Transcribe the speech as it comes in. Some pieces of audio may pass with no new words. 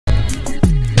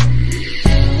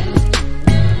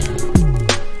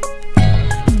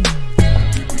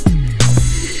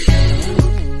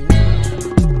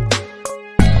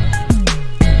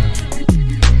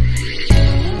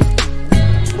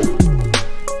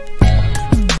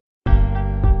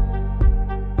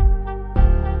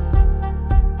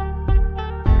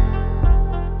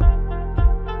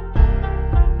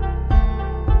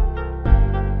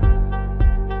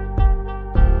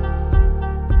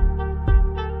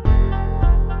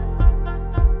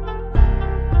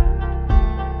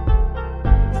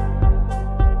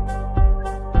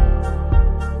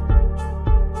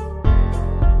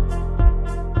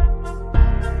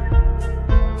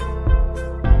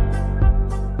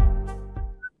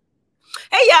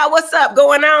y'all, what's up?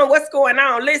 Going on? What's going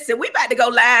on? Listen, we about to go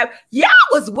live. Y'all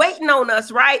was waiting on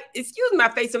us, right? Excuse my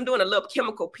face. I'm doing a little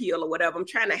chemical peel or whatever. I'm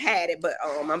trying to hide it, but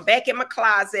I'm back in my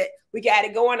closet. We got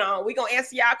it going on. We're gonna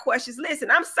answer y'all questions. Listen,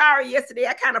 I'm sorry yesterday.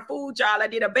 I kind of fooled y'all. I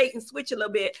did a bait and switch a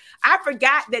little bit. I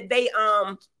forgot that they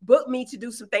booked me to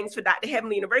do some things for Dr.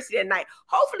 Heavenly University that night.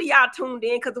 Hopefully y'all tuned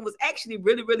in because it was actually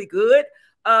really, really good.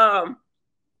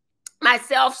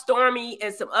 Myself, Stormy,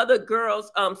 and some other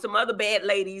girls, some other bad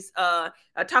ladies are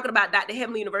talking about Dr.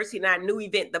 Heavenly University and our new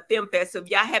event, the FemFest. So if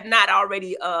y'all have not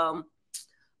already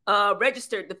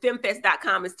registered, the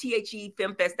femfest.com is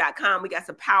THEfemfest.com. We got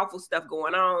some powerful stuff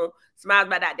going on. Smiles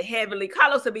by Dr. Heavenly.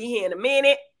 Carlos will be here in a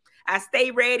minute. I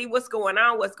stay ready. What's going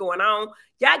on? What's going on?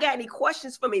 Y'all got any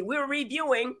questions for me? We're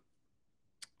reviewing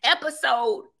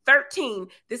episode 13.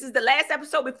 This is the last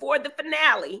episode before the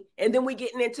finale, and then we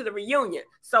getting into the reunion.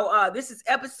 So this is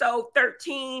episode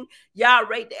 13. Y'all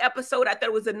rate the episode. I thought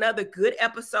it was another good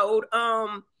episode.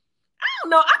 I don't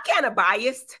know. I'm kind of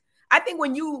biased. I think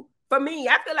for me,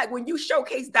 I feel like when you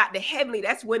showcase Dr. Heavenly,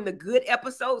 that's when the good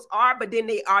episodes are, but then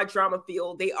they are drama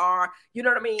filled. They are, you know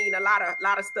what I mean? A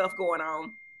lot of stuff going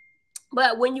on.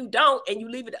 But when you don't and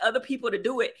you leave it to other people to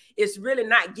do it, it's really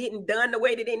not getting done the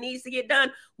way that it needs to get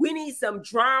done. We need some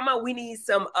drama. We need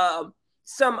some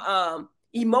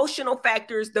emotional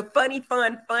factors, the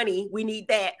funny. We need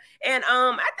that. And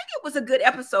I think it was a good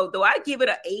episode, though. I'd give it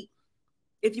an 8,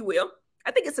 if you will.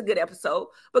 I think it's a good episode.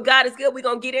 But God is good. We're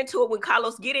going to get into it when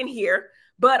Carlos get in here.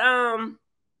 But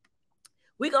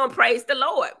we're going to praise the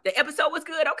Lord. The episode was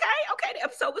good. Okay, the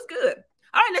episode was good.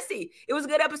 All right, let's see. It was a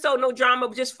good episode. No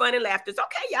drama, just fun and laughter.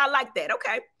 Okay, y'all like that.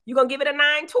 Okay. You going to give it a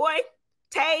 9, Toy?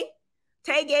 Tay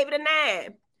gave it a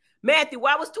 9. Matthew,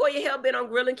 why was Toya hell-bent on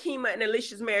grilling Kima and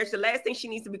Alicia's marriage? The last thing she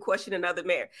needs to be questioning another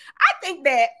marriage. I think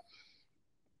that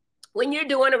when you're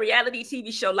doing a reality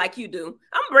TV show like you do,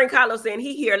 I'm going to bring Carlos in.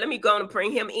 He here. Let me go and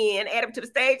bring him in. Add him to the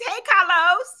stage. Hey,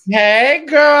 Carlos. Hey,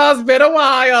 girls. Been a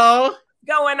while.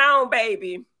 Going on,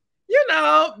 baby? You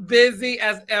know, busy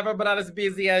as ever, but not as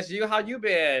busy as you. How you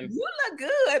been? You look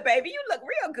good, baby. You look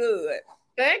real good.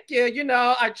 Thank you. You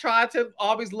know, I try to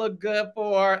always look good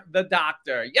for the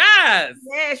doctor. Yes.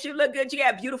 Yes, you look good. You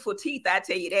got beautiful teeth. I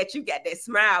tell you that. You got that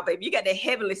smile, baby. You got that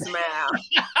heavenly smile.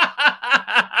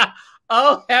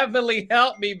 Oh, heavenly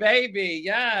help me, baby.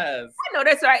 Yes. I know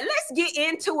that's right. Let's get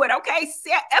into it, okay?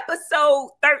 Episode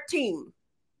 13.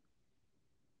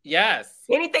 Yes.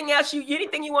 Anything else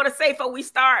anything you want to say before we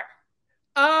start?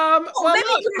 Well, let me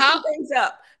clear some things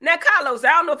up. Now, Carlos,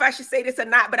 I don't know if I should say this or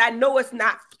not, but I know it's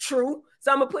not true.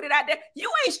 So I'm gonna put it out there. You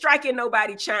ain't striking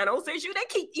nobody channels. They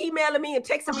keep emailing me and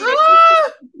texting me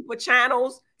for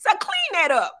channels. So clean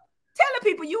that up. Tell the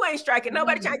people you ain't striking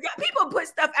nobody channels. People put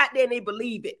stuff out there and they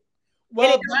believe it.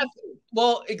 Well,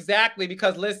 exactly.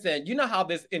 Because listen, you know how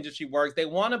this industry works. They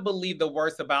want to believe the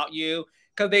worst about you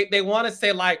because they want to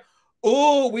say like,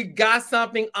 "Oh, we got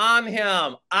something on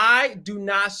him." I do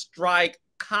not strike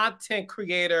content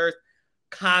creators'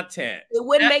 content. It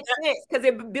wouldn't make sense because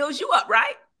it builds you up,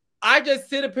 right? I just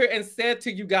sit up here and said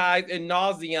to you guys in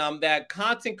nauseum that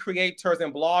content creators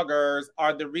and bloggers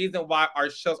are the reason why our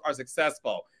shows are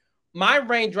successful. My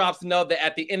raindrops know that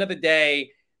at the end of the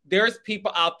day, there's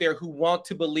people out there who want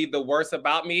to believe the worst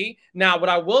about me. Now, what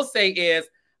I will say is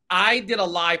I did a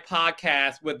live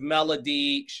podcast with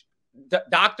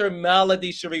Dr.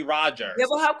 Melody Cherie Rogers. Yeah,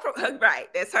 well, right,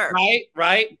 that's her.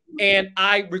 Right. And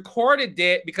I recorded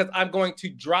it because I'm going to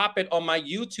drop it on my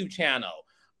YouTube channel.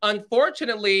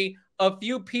 Unfortunately, a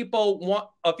few people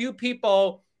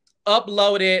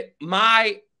uploaded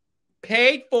my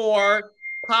paid for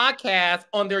podcast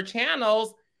on their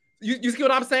channels. You see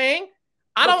what I'm saying?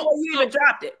 Before you even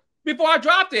dropped it. Before I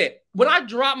dropped it. When I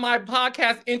dropped my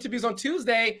podcast interviews on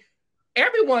Tuesday,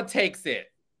 everyone takes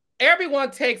it. Everyone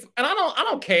takes, and I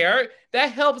don't care.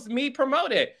 That helps me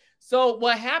promote it. So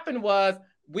what happened was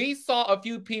we saw a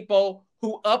few people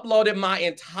who uploaded my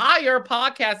entire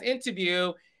podcast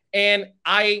interview, and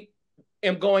I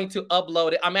am going to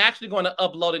upload it. I'm actually going to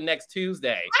upload it next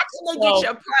Tuesday. How can they get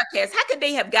your podcast? How could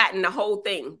they have gotten the whole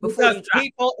thing before you dropped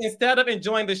people, instead of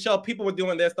enjoying the show, people were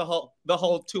doing this the whole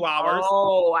 2 hours.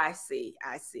 Oh, I see.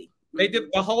 They did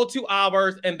the whole 2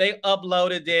 hours, and they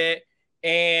uploaded it,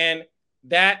 and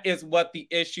that is what the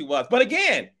issue was. But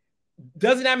again,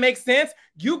 doesn't that make sense?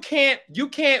 You can't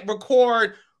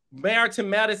record Married to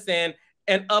Medicine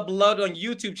and upload it on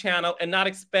YouTube channel and not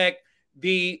expect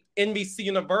the NBC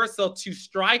Universal to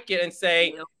strike it and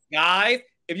say, guys,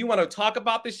 if you want to talk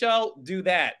about the show, do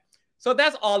that. So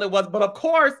that's all it was. But of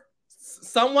course,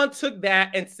 someone took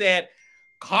that and said,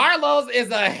 Carlos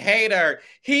is a hater.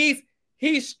 He's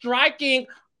striking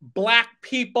Black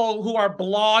people who are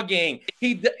blogging.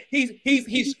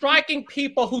 He's striking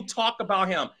people who talk about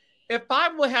him. If I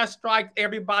would have striked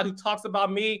everybody who talks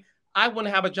about me, I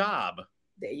wouldn't have a job.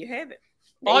 There you have it.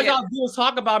 All y'all do is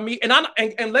talk about me,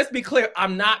 and let's be clear,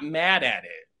 I'm not mad at it.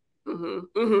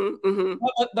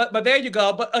 But there you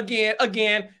go. But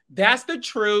again, that's the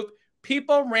truth.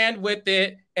 People ran with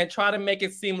it and try to make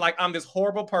it seem like I'm this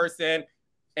horrible person.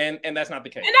 And that's not the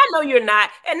case. And I know you're not.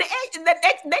 And the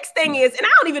next thing is, and I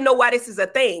don't even know why this is a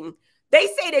thing. They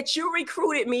say that you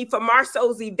recruited me for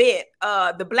Marceau's event,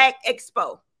 the Black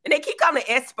Expo. And they keep calling it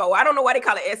Expo. I don't know why they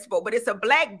call it Expo, but it's a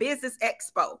Black Business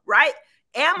Expo, right?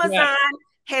 Amazon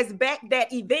has backed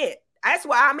that event. That's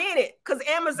why I'm in it, because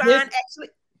Amazon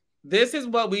This is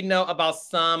what we know about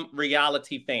some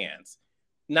reality fans.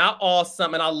 Not all,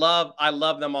 some, and I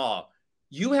love them all.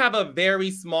 You have a very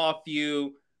small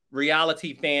few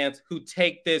reality fans who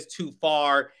take this too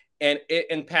far, and it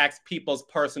impacts people's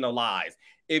personal lives.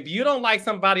 If you don't like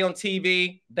somebody on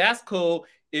TV, that's cool.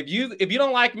 If you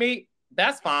don't like me,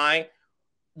 that's fine.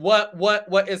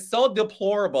 What is so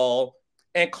deplorable,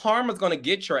 and karma's gonna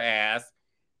get your ass,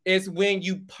 is when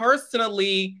you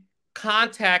personally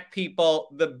contact people,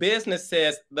 the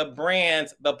businesses, the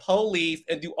brands, the police,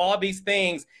 and do all these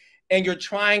things, and you're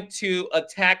trying to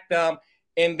attack them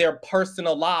in their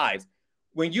personal lives.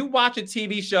 When you watch a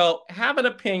TV show, have an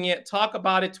opinion, talk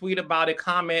about it, tweet about it,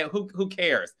 comment, who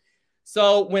cares?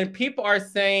 So when people are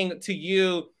saying to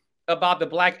you about the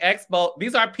Black Expo,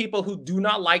 these are people who do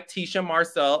not like Tisha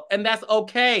Marceau, and that's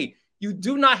okay. You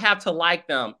do not have to like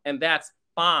them, and that's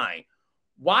fine.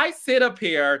 Why sit up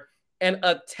here and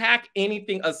attack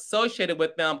anything associated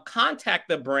with them, contact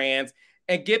the brands,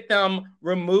 and get them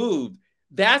removed?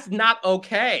 That's not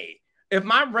okay. If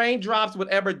my raindrops would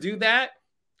ever do that,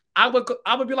 I would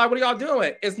be like, what are y'all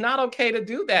doing? It's not okay to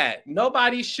do that.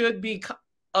 Nobody should be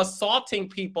assaulting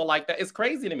people like that. It's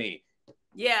crazy to me.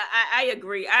 Yeah, I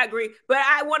agree. I agree. But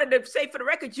I wanted to say for the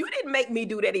record, you didn't make me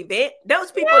do that event. Those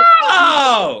people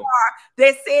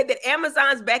that said that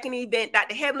Amazon's backing the event,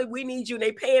 Dr. Heavenly, we need you, and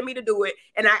they paying me to do it.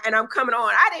 And I'm coming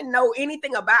on. I didn't know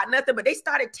anything about nothing, but they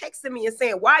started texting me and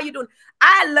saying, why are you doing?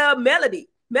 I love Melody.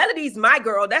 Melody's my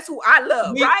girl. That's who I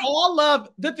love, we right? all love.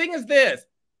 The thing is this.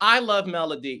 I love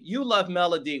Melody. You love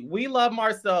Melody. We love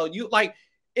Marceau. You like,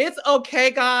 it's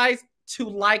okay, guys, to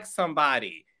like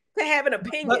somebody. To have an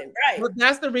opinion, right? But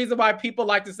that's the reason why people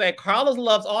like to say Carlos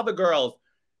loves all the girls.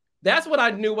 That's what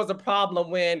I knew was a problem,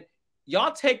 when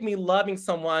y'all take me loving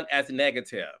someone as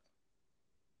negative.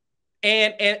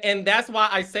 And that's why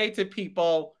I say to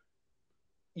people,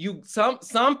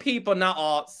 some people, not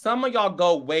all, some of y'all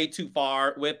go way too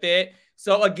far with it.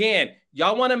 So again,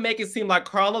 y'all want to make it seem like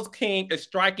Carlos King is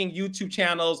striking YouTube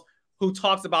channels who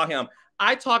talks about him.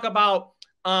 I talk about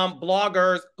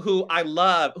bloggers who I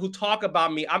love, who talk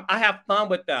about me. I have fun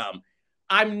with them.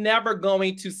 I'm never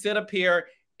going to sit up here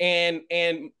and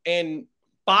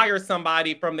fire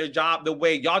somebody from their job the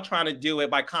way y'all trying to do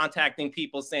it by contacting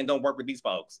people saying don't work with these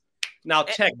folks. Now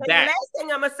check that. The last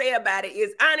thing I'm gonna say about it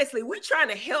is, honestly, we're trying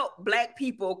to help Black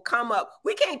people come up.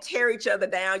 We can't tear each other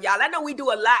down, y'all. I know we do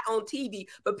a lot on TV,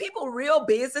 but people, real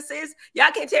businesses,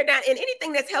 y'all can't tear down. And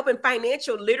anything that's helping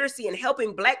financial literacy and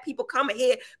helping Black people come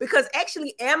ahead, because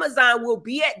actually Amazon will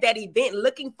be at that event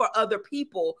looking for other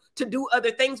people to do other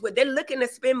things with. They're looking to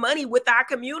spend money with our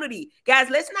community. Guys,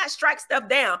 let's not strike stuff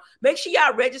down. Make sure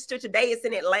y'all register today. It's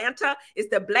in Atlanta. It's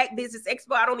the Black Business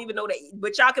Expo. I don't even know that,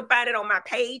 but y'all can find it on my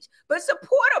page. But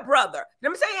support a brother. You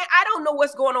know what I'm saying? I don't know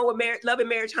what's going on with Love and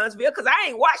Marriage Huntsville, because I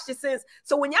ain't watched it since.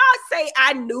 So when y'all say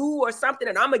I knew or something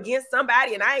and I'm against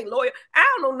somebody and I ain't loyal, I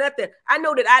don't know nothing. I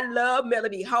know that I love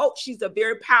Melody Holt. She's a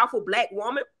very powerful Black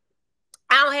woman.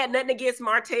 I don't have nothing against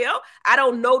Martell. I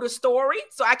don't know the story,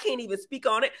 so I can't even speak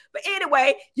on it. But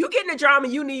anyway, you getting the drama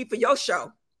you need for your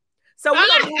show. So we're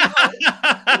gonna move on.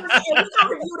 We're gonna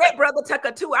review that Brother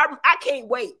Tucker too. I can't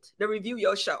wait to review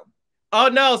your show. Oh,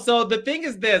 no. So the thing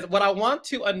is this. What I want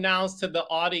to announce to the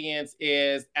audience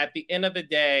is, at the end of the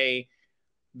day,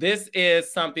 this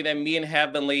is something that me and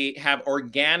Heavenly have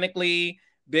organically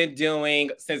been doing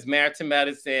since Married to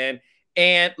Medicine.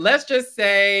 And let's just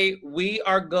say we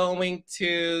are going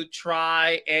to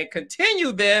try and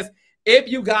continue this if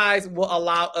you guys will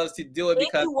allow us to do it,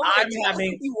 because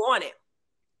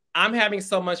I'm having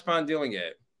so much fun doing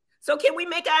it. So can we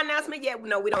make our announcement yet?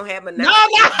 No, we don't have enough. No.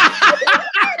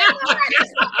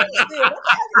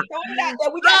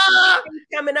 We got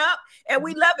coming up, and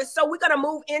we love it. So we're gonna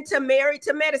move into Married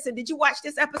to Medicine. Did you watch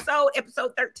this episode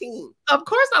 13? Of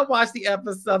course I watched the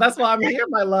episode. That's why I'm here,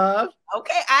 my love.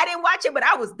 Okay, I didn't watch it, but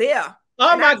I was there.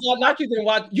 Oh my God, not you didn't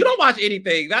watch. You don't watch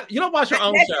anything. You don't watch your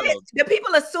own shows. The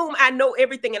people assume I know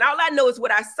everything, and all I know is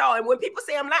what I saw. And when people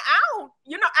say I'm like, I don't,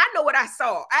 I know what I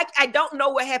saw. I don't know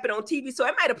what happened on TV. So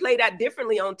it might have played out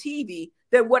differently on TV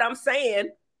than what I'm saying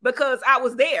because I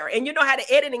was there. And you know how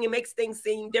the editing, it makes things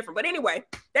seem different. But anyway,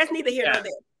 that's neither here nor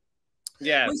there.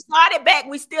 Yeah. We started back.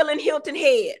 We still in Hilton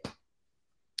Head.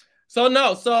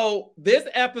 So this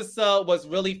episode was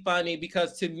really funny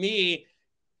because to me,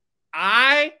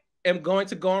 I am going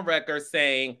to go on record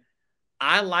saying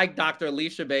I like Dr.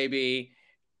 Alicia, baby.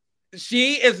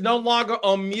 She is no longer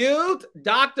on mute.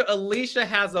 Dr. Alicia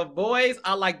has a voice.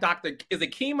 I like is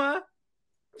it Kima?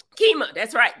 Kima,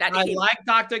 that's right. Dr. I Kima. like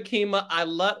Dr. Kima. I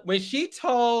love when she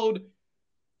told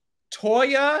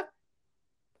Toya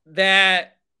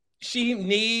that she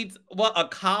needs a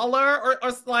collar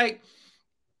or like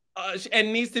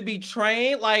and needs to be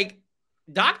trained. Like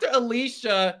Dr.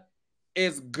 Alicia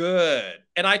is good.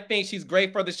 And I think she's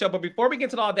great for the show. But before we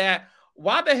get into all that,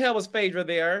 why the hell was Phaedra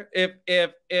there if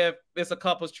it's a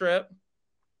couple's trip?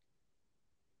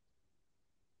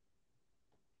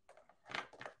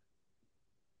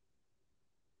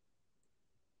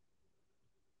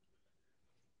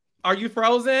 Are you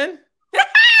frozen?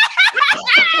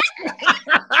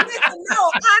 Listen,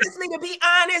 no, honestly, to be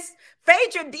honest,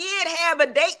 Phaedra did have a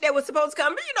date that was supposed to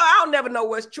come. I'll never know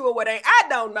what's true or what ain't. I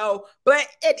don't know. But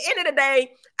at the end of the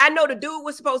day, I know the dude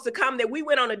was supposed to come that we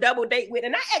went on a double date with.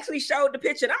 And I actually showed the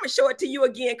picture. And I'm going to show it to you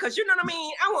again because you know what I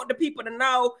mean? I want the people to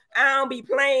know I don't be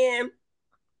playing.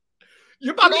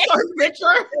 You about to show his picture?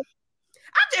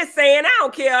 I'm just saying, I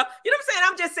don't care. You know what I'm saying?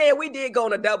 I'm just saying we did go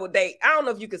on a double date. I don't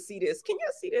know if you can see this. Can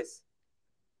you see this?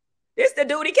 This the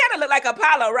dude. He kind of look like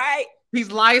Apollo, right? He's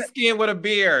light-skinned with a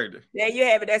beard. There you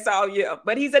have it. That's all, yeah.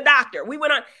 But he's a doctor. We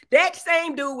went on. That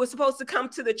same dude was supposed to come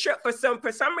to the trip for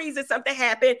some reason. Something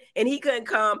happened and he couldn't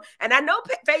come. And I know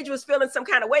Phaedra was feeling some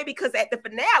kind of way because at the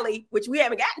finale, which we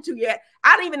haven't gotten to yet,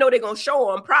 I don't even know they're gonna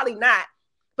show him. Probably not.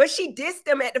 But she dissed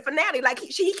him at the finale. Like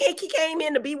he came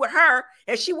in to be with her,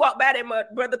 and she walked by that my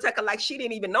brother Tucker like she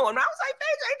didn't even know him. And I was like,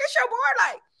 Phaedra, ain't this your boy?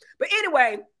 Like, but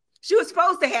anyway, she was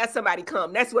supposed to have somebody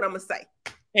come. That's what I'm gonna say.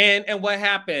 And what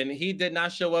happened? He did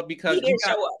not show up because he didn't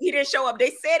show up. He didn't show up.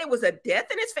 They said it was a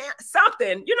death in his family,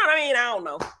 something. You know what I mean? I don't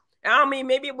know.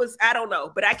 Maybe it was. I don't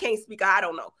know. But I can't speak. I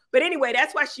don't know. But anyway,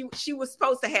 that's why she was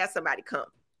supposed to have somebody come.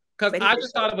 Because I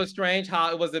just thought it was strange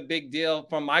how it was a big deal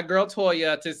from my girl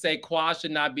Toya to say Qua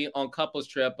should not be on couples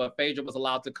trip, but Phaedra was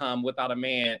allowed to come without a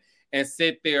man and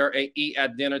sit there and eat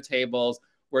at dinner tables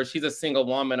where she's a single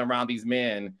woman around these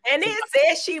men. And then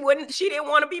said she didn't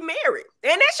want to be married.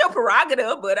 And that's your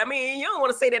prerogative, but I mean, you don't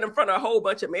want to say that in front of a whole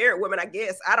bunch of married women, I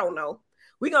guess. I don't know.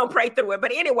 We're going to pray through it.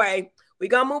 But anyway, we're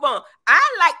going to move on. I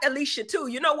like Alicia too.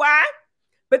 You know why?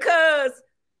 Because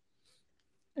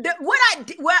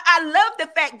I love the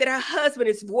fact that her husband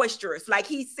is boisterous. Like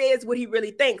he says what he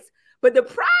really thinks. But the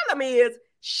problem is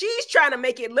she's trying to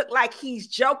make it look like he's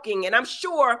joking. And I'm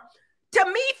sure,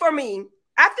 for me,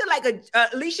 I feel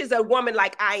like Alicia's a woman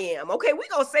like I am. Okay, we're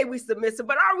going to say we submissive,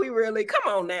 but are we really? Come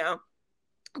on now.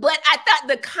 But I thought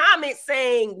the comment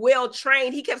saying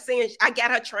well-trained, he kept saying, I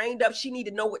got her trained up. She need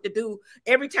to know what to do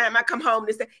every time I come home.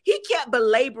 He kept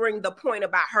belaboring the point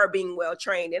about her being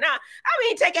well-trained. And I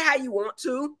mean, take it how you want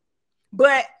to,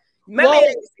 but maybe they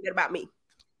didn't say that about me.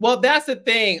 Well, that's the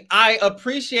thing. I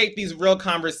appreciate these real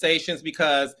conversations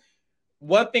because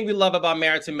one thing we love about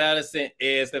Married to Medicine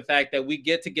is the fact that we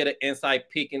get to get an inside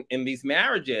peek in these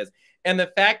marriages. And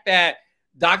the fact that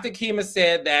Dr. Kima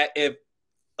said that if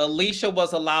Alicia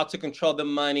was allowed to control the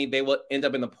money, they would end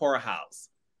up in the poorhouse.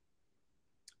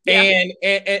 Yeah.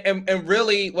 And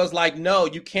really was like, no,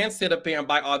 you can't sit up here and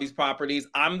buy all these properties.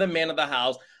 I'm the man of the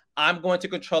house. I'm going to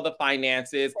control the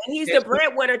finances. And he's the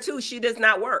breadwinner too. She does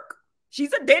not work.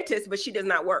 She's a dentist, but she does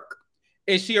not work.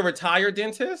 Is she a retired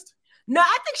dentist? No,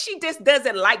 I think she just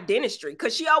doesn't like dentistry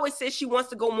because she always says she wants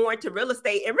to go more into real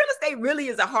estate. And real estate really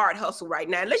is a hard hustle right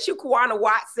now. Unless you're Kawana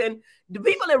Watson, the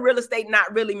people in real estate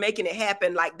not really making it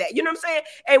happen like that. You know what I'm saying?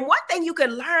 And one thing you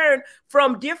can learn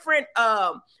from different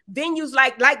venues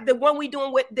like the one we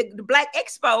doing with the Black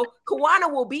Expo, Kawana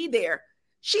will be there.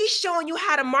 She's showing you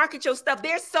how to market your stuff.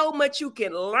 There's so much you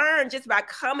can learn just by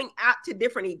coming out to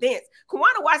different events.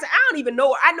 Kawana Watson, I don't even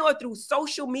know her. I know her through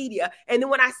social media. And then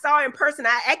when I saw her in person,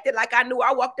 I acted like I knew her.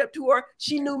 I walked up to her.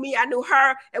 She knew me. I knew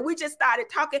her. And we just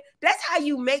started talking. That's how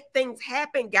you make things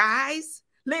happen, guys.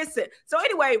 Listen. So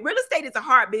anyway, real estate is a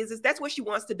hard business. That's what she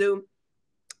wants to do.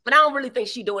 But I don't really think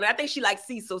she's doing it. I think she likes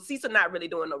Cecil. Cecil not really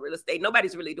doing no real estate.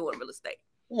 Nobody's really doing real estate.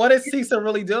 What is Cecil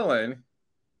really doing?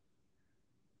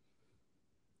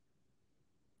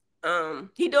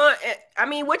 He doing, I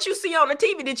mean, what you see on the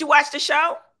TV, did you watch the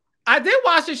show? I did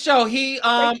watch the show. He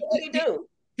do?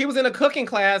 He was in a cooking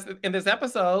class in this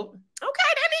episode.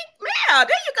 Okay, there you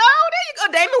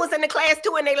go. Damon was in the class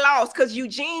too, and they lost because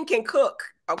Eugene can cook.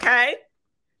 Okay.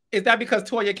 Is that because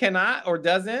Toya cannot or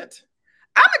doesn't?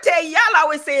 I'm gonna tell you, y'all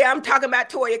always say I'm talking about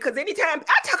Toya because anytime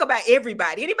I talk about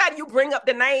everybody, anybody you bring up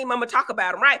the name, I'm gonna talk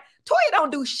about them, right? Toya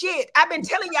don't do shit. I've been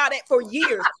telling y'all that for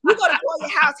years. You go to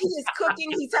Toya's house, he is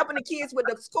cooking, he's helping the kids with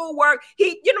the schoolwork. You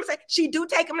know what I'm saying? She do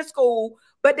take them to school,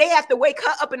 but they have to wake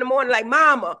her up in the morning like,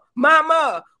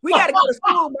 Mama, we gotta go to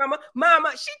school,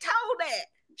 Mama. She told that.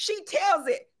 She tells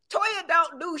it. Toya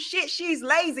don't do shit. She's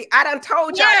lazy. I done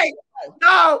told y'all.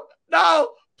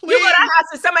 No. Please. You go to the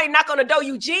house and somebody knock on the door.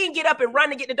 Eugene get up and run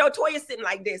to get the door. Toya sitting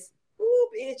like this. Ooh,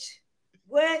 bitch.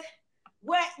 What?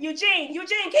 Eugene,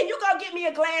 can you go get me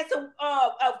a glass of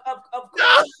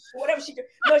no. whatever she do?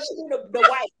 No, she do the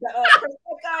white,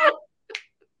 Prosecco.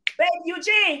 Baby,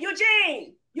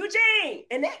 Eugene.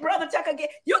 And that brother Tucker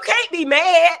you can't be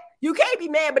mad. You can't be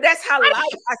mad, but that's her life.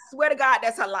 I swear to God,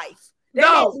 that's her life.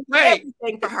 No, wait.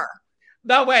 Everything for her.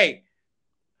 No, wait.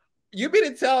 You mean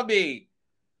to tell me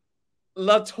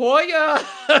LaToya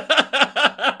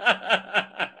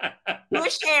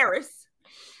Bush Harris.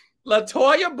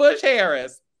 LaToya Bush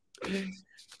Harris.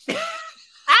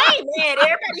 I ain't mad.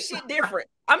 Everybody's shit different.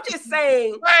 I'm just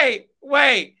saying.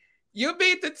 Wait. You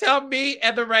mean to tell me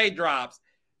at the raindrops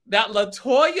that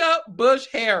LaToya Bush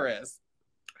Harris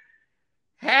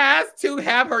has to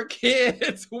have her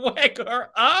kids wake her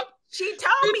up? She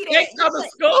told me that. Come to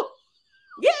school?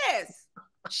 Yes.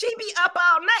 She be up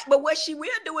all night, but what she will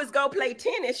do is go play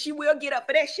tennis. She will get up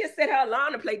for that. She'll set her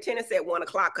alarm to play tennis at 1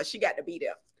 o'clock because she got to be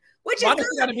there. Why does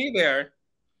she got to be there?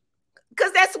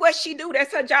 Because that's what she do.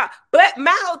 That's her job. But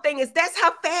my whole thing is that's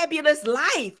her fabulous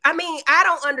life. I mean, I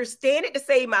don't understand it to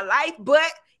save my life,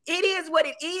 but it is what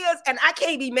it is, and I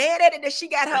can't be mad at it that she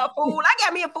got her food. I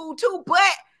got me a food too, but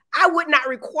I would not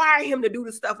require him to do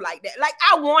the stuff like that. Like,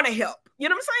 I want to help. You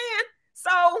know what I'm saying? So,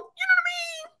 you know what I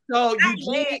mean? So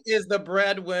Eugene is the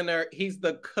breadwinner. He's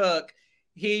the cook.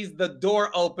 He's the door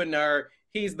opener.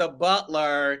 He's the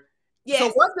butler. Yes.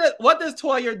 So what does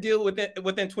Toya do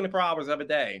within 24 hours of a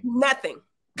day? Nothing.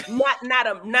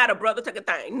 Not a brother took a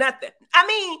thing. Nothing. I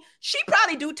mean, she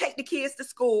probably do take the kids to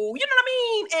school. You know what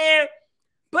I mean?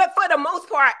 But for the most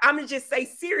part, I'm gonna just say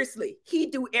seriously, he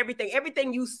do everything.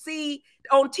 Everything you see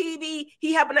on TV,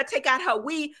 he helping her take out her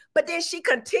weed, but then she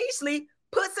continuously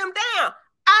puts him down.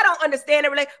 I don't understand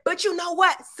it, but you know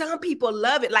what? Some people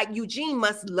love it. Like Eugene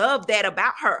must love that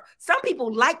about her. Some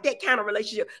people like that kind of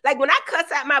relationship. Like when I cuss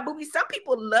out my boobies, some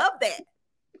people love that.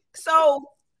 So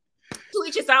to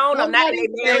each his own. I'm not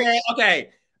married.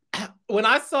 Okay. When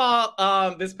I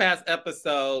saw this past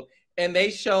episode and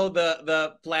they showed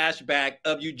the flashback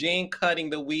of Eugene cutting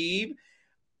the weave,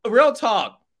 real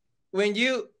talk. When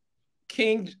you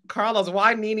King Carlos,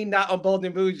 why Nene not on Bold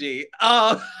and Bougie?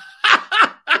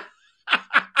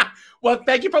 Well,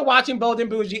 thank you for watching Bold and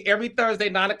Bougie every Thursday,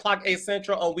 9 o'clock, 8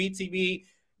 Central on WeTV.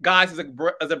 Guys, it's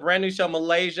a brand new show.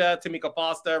 Malaysia, Tamika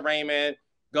Foster, Raymond,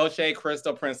 Gaucher,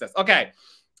 Crystal, Princess. Okay.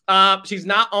 She's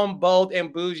not on Bold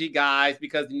and Bougie, guys,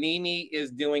 because Nene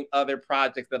is doing other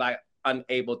projects that I'm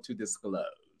unable to disclose.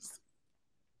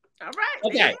 All right.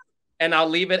 Okay. And I'll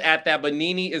leave it at that. But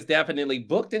Nene is definitely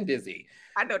booked and busy.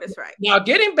 I know that's right. Now,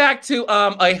 getting back to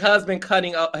a husband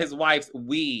cutting his wife's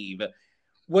weave.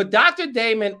 Would Dr.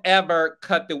 Damon ever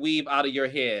cut the weave out of your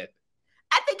head?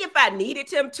 I think if I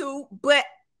needed him to, but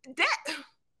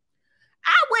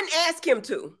I wouldn't ask him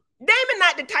to. Damon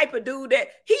not the type of dude that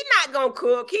he's not gonna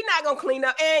cook, he's not gonna clean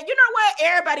up. And you know what?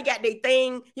 Everybody got their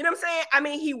thing. You know what I'm saying? I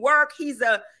mean, he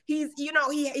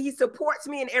supports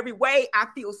me in every way. I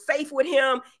feel safe with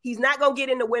him. He's not gonna get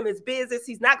into women's business.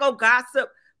 He's not gonna gossip.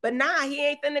 But nah, he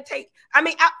ain't finna take. I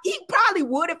mean, he probably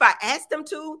would if I asked him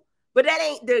to. But that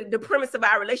ain't the premise of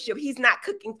our relationship. He's not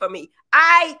cooking for me.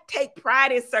 I take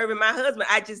pride in serving my husband.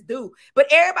 I just do. But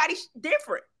everybody's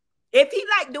different. If he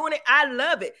like doing it, I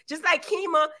love it. Just like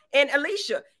Kima and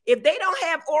Alicia. If they don't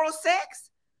have oral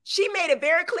sex, she made it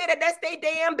very clear that that's their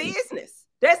damn business.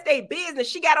 That's their business.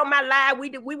 She got on my live.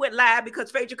 We went live because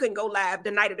Phaedra couldn't go live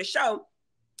the night of the show.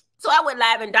 So I went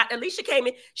live and Dr. Alicia came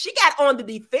in. She got on the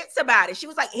defense about it. She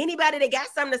was like, anybody that got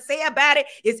something to say about it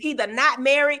is either not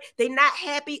married, they not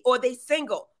happy, or they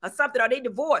single or something, or they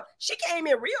divorced. She came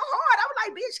in real hard. I was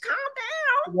like, bitch, calm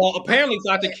down. Well, apparently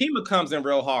Dr. Kima comes in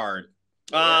real hard.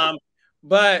 Yeah.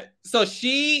 But so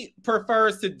she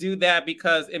prefers to do that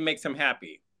because it makes him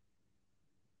happy.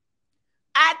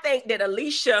 I think that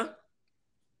Alicia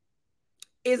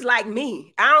is like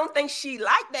me. I don't think she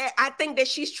like that. I think that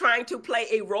she's trying to play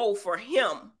a role for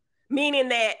him meaning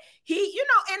that he, you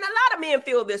know, and a lot of men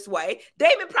feel this way.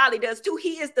 Damon probably does too.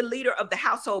 He is the leader of the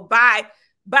household by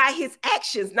his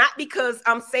actions, not because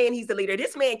I'm saying he's the leader.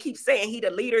 This man keeps saying he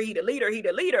the leader, he the leader, he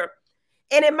the leader.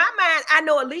 And in my mind, I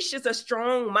know Alicia's a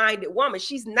strong-minded woman.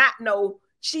 She's not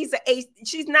she's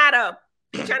not a,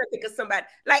 I'm trying to think of somebody.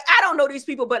 Like, I don't know these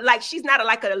people, but like, she's not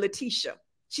like a Letitia.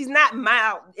 She's not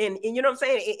mild and you know what I'm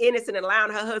saying, innocent and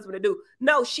allowing her husband to do.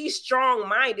 No, she's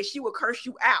strong-minded. She will curse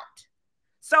you out.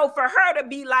 So for her to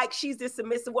be like she's this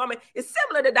submissive woman, it's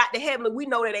similar to Dr. Heavenly. We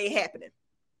know that ain't happening.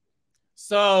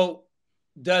 So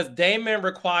does Damon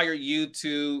require you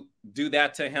to do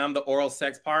that to him, the oral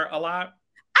sex part, a lot?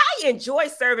 I enjoy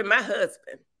serving my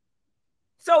husband.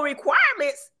 So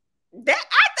requirements, that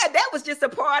I thought that was just a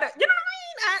part of, you know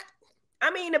what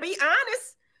I mean? To be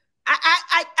honest,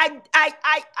 I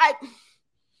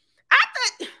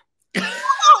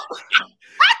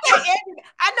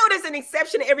know there's an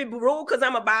exception to every rule because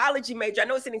I'm a biology major. I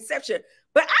know it's an exception,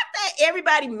 but I thought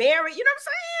everybody married, you know what I'm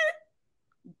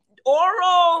saying?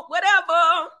 Oral,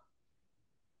 whatever.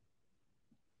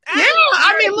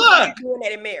 I mean, look. Doing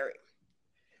that and married.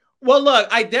 Well, look,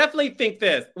 I definitely think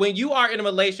this. When you are in a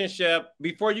relationship,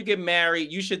 before you get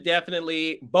married, you should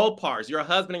definitely, both parts, your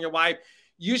husband and your wife,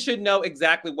 you should know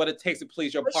exactly what it takes to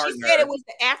please your partner. She said it was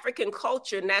the African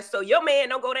culture. Now, so your man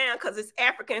don't go down because it's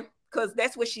African, because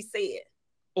that's what she said.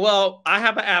 Well, I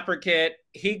have an African.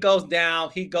 He goes down,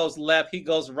 he goes left, he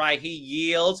goes right, he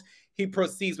yields, he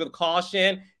proceeds with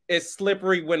caution. It's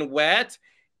slippery when wet.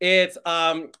 It's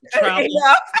enough.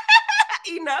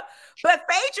 But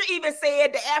Phaedra even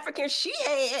said the African she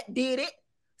had did it.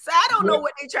 So I don't know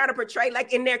what they're trying to portray,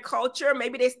 like in their culture.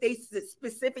 Maybe they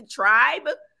specific tribe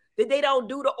that they don't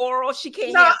do the oral. She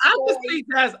can't. No,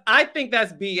 I think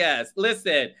that's BS.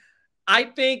 Listen, I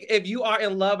think if you are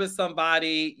in love with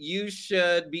somebody, you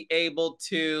should be able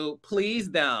to please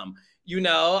them. You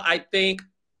know, I think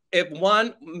if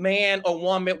one man or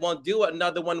woman won't do it,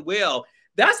 another one will.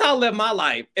 That's how I live my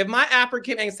life. If my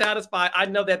African ain't satisfied, I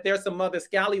know that there's some other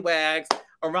scallywags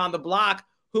around the block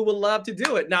who would love to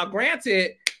do it. Now,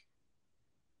 granted,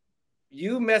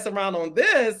 you mess around on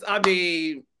this, I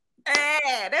mean...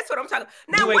 that's what I'm talking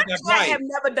about. Now, one thing I have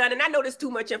never done, and I know there's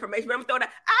too much information, but I'm throwing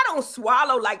that, I don't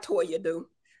swallow like Toya do.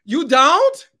 You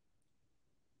don't?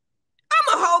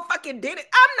 I'm a whole fucking did it.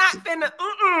 I'm not finna,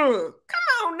 Come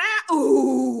on now.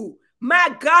 Ooh.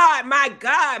 My God, my.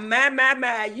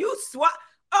 You swat.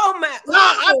 Oh, my.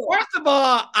 First of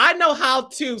all, I know how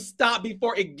to stop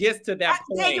before it gets to that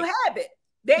point. There you have it.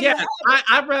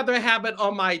 I'd rather have it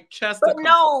on my chest. But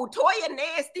no, Toya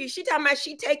nasty. She talking about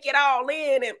she take it all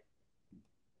in. And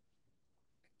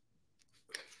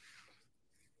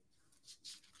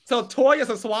so Toya's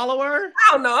a swallower?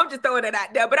 I don't know. I'm just throwing it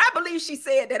out there. But I believe she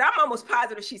said that. I'm almost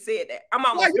positive she said that. You're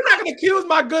not going to accuse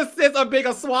my good sis of being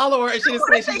a swallower and she didn't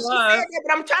say she was. Said that,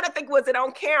 but I'm trying to think, was it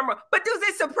on camera? But does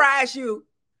it surprise you?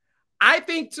 I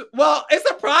think, well, it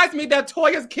surprised me that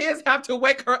Toya's kids have to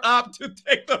wake her up to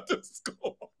take them to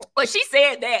school. But she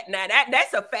said that. Now,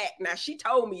 that's a fact. Now, she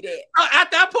told me that. At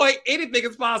that point, anything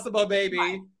is possible, baby.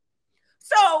 Right.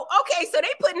 So, okay, so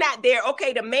they putting out there,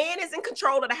 okay, the man is in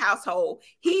control of the household.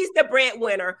 He's the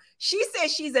breadwinner. She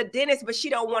says she's a dentist, but she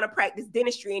don't want to practice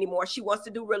dentistry anymore. She wants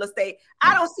to do real estate.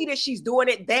 I don't see that she's doing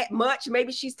it that much.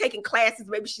 Maybe she's taking classes.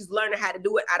 Maybe she's learning how to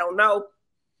do it. I don't know.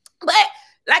 But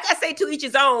like I say, to each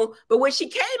his own. But when she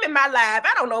came in my live,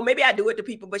 I don't know, maybe I do it to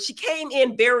people, but she came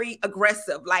in very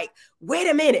aggressive. Like, wait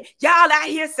a minute, y'all out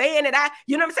here saying that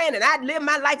you know what I'm saying? And I live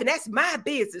my life and that's my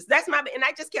business. And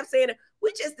I just kept saying,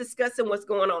 we just discussing what's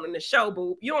going on in the show,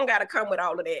 boo. You don't got to come with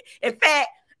all of that. In fact,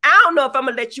 I don't know if I'm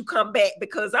going to let you come back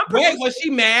because I'm Wait, was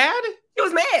she mad? She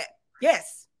was mad.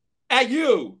 Yes. At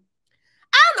you?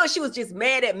 I don't know if she was just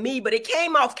mad at me, but it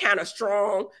came off kind of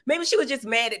strong. Maybe she was just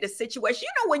mad at the situation.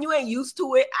 You know, when you ain't used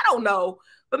to it, I don't know.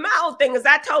 But my whole thing is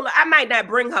I told her I might not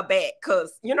bring her back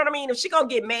because, you know what I mean? If she going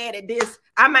to get mad at this,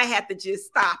 I might have to just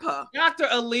stop her. Dr.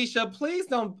 Alicia, please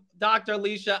don't. Dr.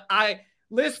 Alicia,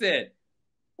 listen,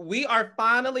 we are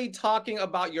finally talking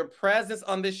about your presence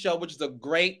on this show, which is a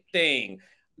great thing.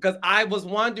 Because I was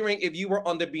wondering if you were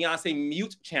on the Beyonce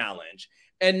Mute Challenge.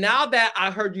 And now that I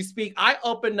heard you speak, I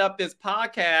opened up this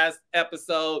podcast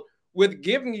episode with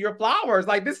giving you your flowers.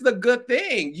 Like, this is a good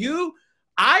thing.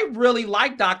 I really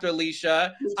like Dr.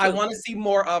 Alicia. I want to see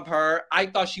more of her. I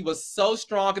thought she was so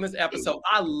strong in this episode.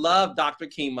 I love Dr.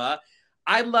 Kima.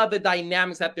 I love the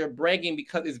dynamics that they're bringing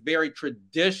because it's very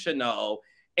traditional.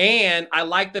 And I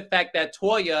like the fact that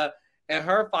Toya and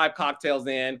her 5 cocktails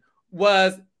in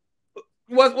was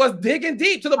digging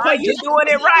deep to the point. Are you doing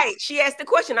it right? She asked the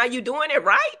question, are you doing it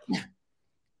right?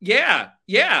 Yeah.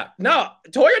 No,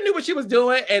 Toya knew what she was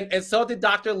doing, and so did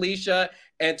Dr. Alicia,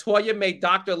 and Toya made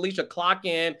Dr. Alicia clock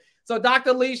in. So Dr.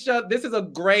 Alicia, this is a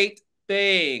great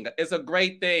thing. It's a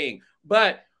great thing.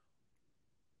 But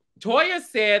Toya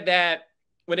said that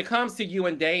when it comes to you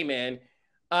and Damon,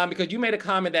 because you made a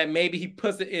comment that maybe he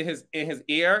puts it in his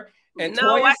ear. And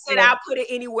no, Toya I said I'll put it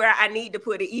anywhere I need to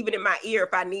put it, even in my ear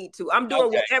if I need to. I'm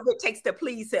doing whatever it takes to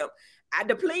please him.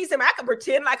 To please him, I can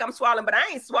pretend like I'm swallowing, but I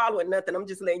ain't swallowing nothing. I'm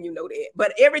just letting you know that.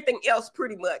 But everything else,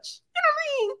 pretty much, you know what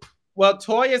I mean? Well,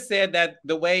 Toya said that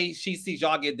the way she sees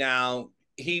y'all get down,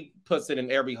 he puts it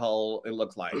in every hole, it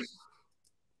looks like.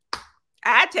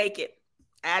 I take it.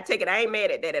 I ain't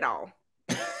mad at that at all.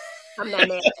 I'm not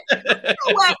mad at that.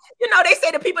 You know what? You know, they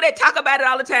say the people that talk about it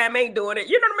all the time ain't doing it.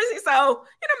 You know what I mean? So, you know what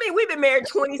I mean? We've been married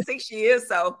 26 years,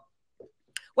 so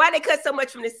why they cut so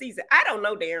much from this season? I don't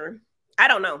know, Darren. I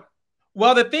don't know.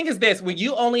 Well, the thing is this, when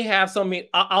you only have so many,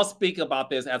 I'll speak about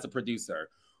this as a producer.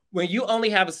 When you only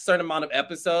have a certain amount of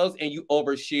episodes and you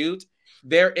overshoot,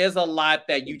 there is a lot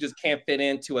that you just can't fit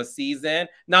into a season.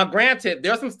 Now, granted,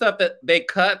 there's some stuff that they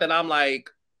cut that I'm like,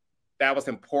 that was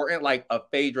important, like a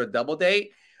Phaedra double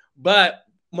date. But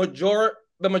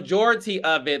the majority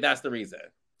of it, that's the reason.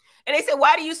 And they said,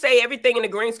 why do you say everything in the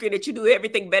green screen that you do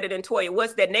everything better than Toya?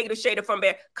 What's that negative shade of from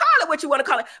there? Call it what you want to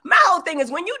call it. My whole thing is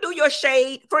when you do your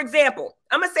shade, for example,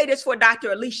 I'm going to say this for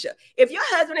Dr. Alicia. If your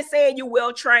husband is saying you're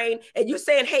well-trained and you're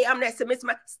saying, hey, I'm that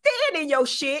submissive, stand in your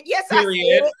shit. Yes,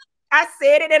 period. I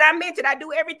said it and I meant it. I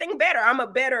do everything better. I'm a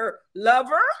better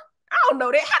lover. I don't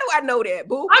know that. How do I know that,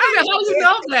 boo? How do you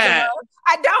know that?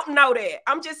 I don't know that.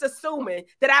 I'm just assuming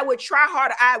that I would try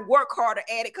harder. I work harder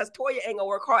at it because Toya ain't gonna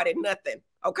work hard at nothing.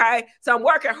 Okay, so I'm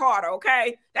working harder.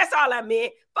 Okay, that's all I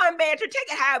meant. Fun banter.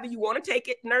 Take it however you want to take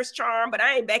it. Nurse charm, but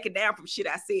I ain't backing down from shit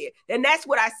I said. And that's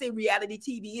what I say. Reality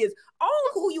TV is own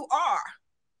who you are.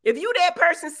 If you that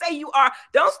person say you are,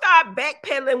 don't start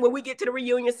backpedaling when we get to the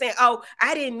reunion saying, "Oh,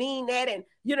 I didn't mean that," and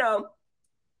you know,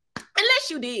 unless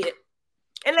you did.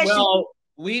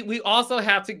 We also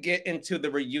have to get into the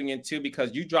reunion too,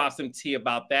 because you dropped some tea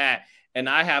about that. And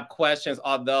I have questions,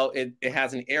 although it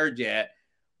hasn't aired yet.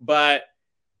 But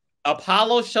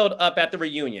Apollo showed up at the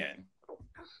reunion.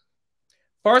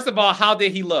 First of all, how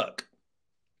did he look?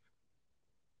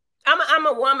 I'm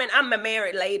a woman. I'm a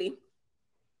married lady.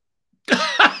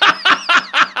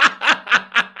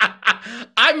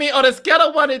 I mean, on a scale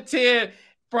of 1 to 10,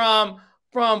 from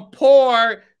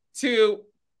poor to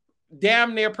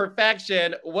damn near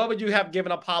perfection, what would you have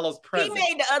given Apollo's present?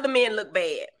 He made the other men look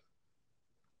bad.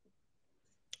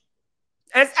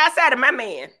 Outside of my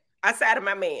man. I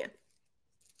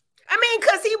mean,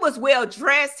 because he was well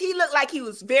dressed. He looked like he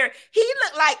looked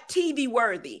like TV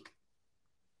worthy.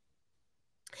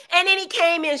 And then he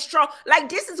came in strong. Like,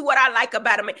 this is what I like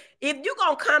about him. If you're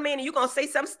going to come in and you're going to say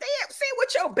something, stay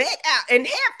with your back out and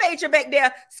have Phaedra back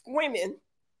there screaming.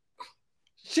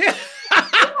 Shit.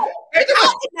 I did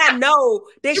not know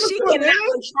that she cannot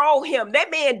control him.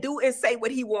 That man do and say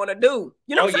what he want to do.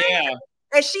 You know what I'm saying? Yeah.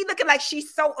 And she looking like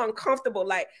she's so uncomfortable.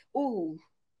 Like, ooh,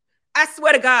 I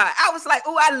swear to God. I was like,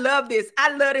 ooh, I love this.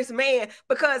 I love this man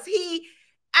because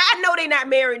I know they're not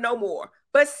married no more.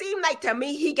 But seemed like to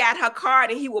me, he got her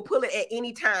card and he will pull it at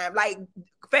any time. Like,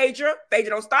 Phaedra,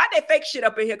 don't start that fake shit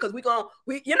up in here because you know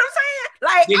what I'm saying?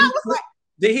 Like,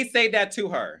 did he say that to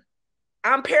her?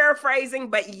 I'm paraphrasing,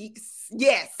 but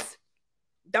yes.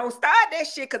 Don't start that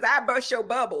shit because I burst your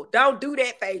bubble. Don't do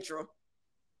that, Phaedra.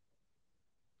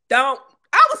 Don't.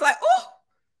 I was like, oh.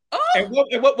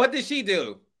 And what did she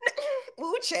do?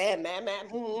 Ooh, Chad, man.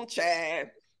 Ooh,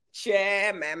 Chad,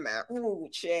 man. Ooh,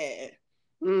 Chad.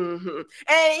 Mm-hmm.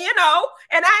 And you know,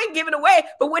 and I ain't giving away,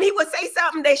 but when he would say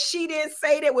something that she didn't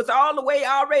say that was all the way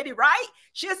already right,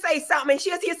 she'll say something and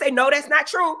he'll say, no, that's not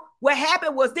true. What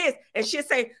happened was this. And she'll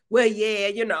say, well, yeah,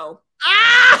 you know.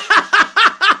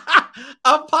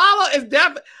 Apollo is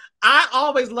definitely, I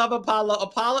always love Apollo.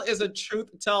 Apollo is a truth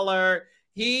teller.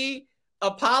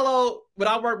 Apollo, when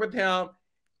I work with him,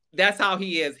 that's how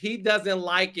he is. He doesn't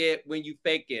like it when you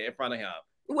fake it in front of him.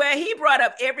 Well, he brought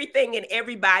up everything and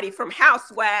everybody from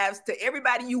Housewives to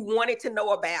everybody you wanted to know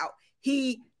about.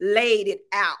 He laid it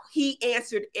out. He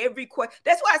answered every question.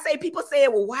 That's why I say people saying,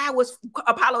 well, why was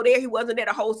Apollo there? He wasn't there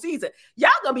the whole season. Y'all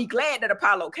gonna be glad that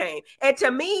Apollo came. And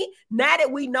to me, now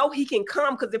that we know he can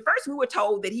come, because at first we were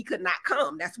told that he could not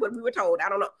come. That's what we were told. I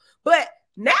don't know. But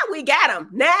now we got him.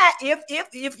 Now,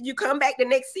 if you come back the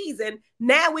next season,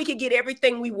 now we can get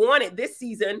everything we wanted this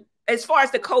season as far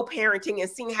as the co-parenting and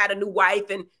seeing how the new wife,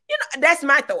 and you know, that's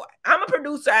my thought. I'm a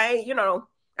producer. I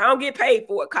don't get paid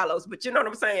for it, Carlos, but you know what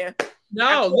I'm saying?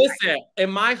 No, listen,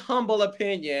 in my humble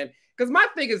opinion, because my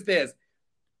thing is this.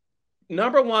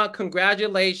 number one,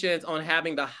 congratulations on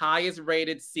having the highest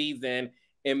rated season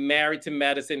in Married to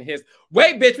Medicine history.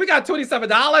 Wait, bitch, we got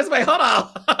 $27. Wait, hold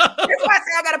on. That's why I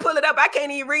say I gotta pull it up. I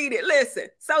can't even read it. Listen.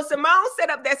 So Simone set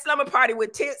up that slumber party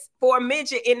with tits for a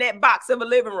midget in that box of a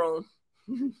living room.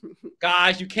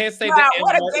 Guys, you can't say wow, that.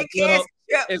 What a great cast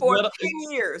trip for 10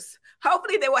 years.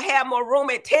 Hopefully they will have more room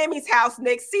at Tammy's house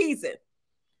next season.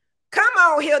 Come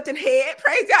on, Hilton Head.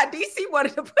 Praise God. DC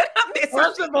wanted to put on this.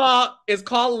 First of all, it's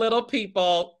called Little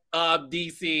People,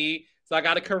 DC. So I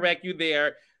got to correct you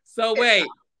there. So wait,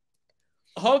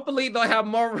 hopefully they'll have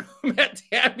more room at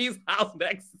Tammy's house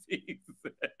next season.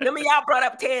 Let me y'all brought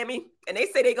up Tammy, and they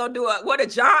say they're gonna do what she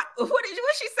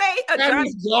say?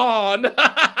 Tammy's gone.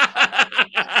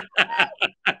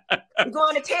 We're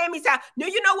going to Tammy's house. No,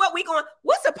 you know what?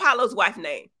 What's Apollo's wife's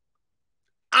name?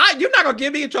 You're not gonna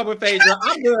get me in trouble, Phaedra.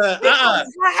 I'm good. I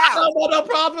don't want no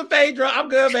problem, Phaedra. I'm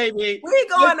good, baby. We're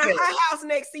going to her house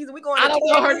next season. We're going to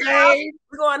her name.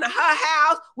 We're going to her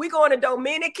house. We're going to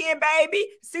Dominican, baby.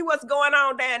 See what's going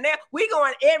on down there. We're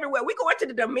going everywhere. We're going to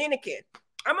the Dominican.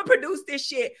 I'm gonna produce this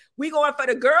shit. We're going for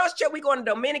the girls' trip. We're going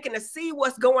to Dominican to see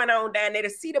what's going on down there, to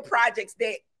see the projects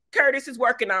that Curtis is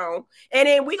working on. And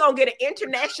then we're gonna get an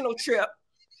international trip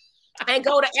and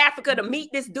go to Africa to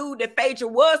meet this dude that Phaedra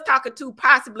was talking to.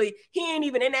 Possibly he ain't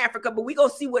even in Africa, but we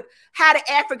gonna see how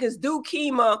the Africans do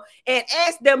chemo and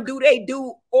ask them, do they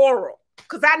do oral?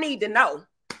 Because I need to know.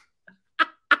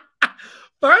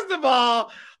 First of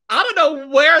all, I don't know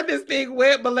where this thing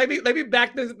went, but let me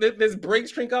back this break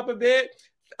shrink up a bit.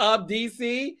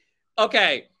 DC.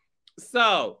 Okay,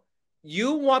 so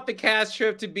you want the cast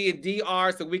trip to be in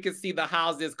DR so we can see the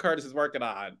houses Curtis is working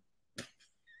on.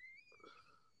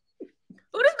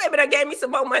 Oh, this baby done gave me some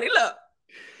more money. Look.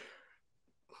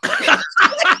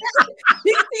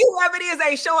 You see whoever it is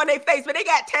ain't showing their face, but they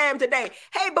got time today.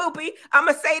 Hey, Boopy, I'm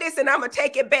going to say this and I'm going to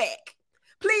take it back.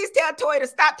 Please tell Toya to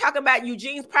stop talking about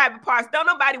Eugene's private parts. Don't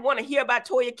nobody want to hear about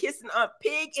Toya kissing a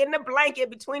pig in the blanket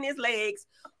between his legs.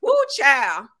 Woo,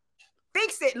 child.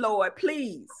 Fix it, Lord,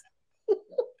 please.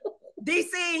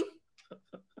 DC.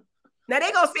 Now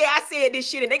they gonna say I said this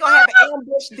shit, and they gonna have an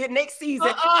ambush the next season.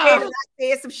 And I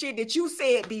said some shit that you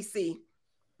said, DC.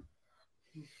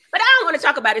 But I don't want to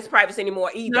talk about his privacy anymore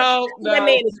either. No. That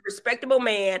man is a respectable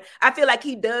man. I feel like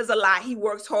he does a lot. He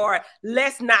works hard.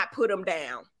 Let's not put him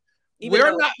down.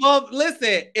 We're not. Well,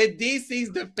 listen. In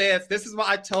DC's defense, this is what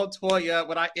I told Toya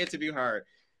when I interviewed her.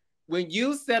 When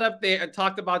you sat up there and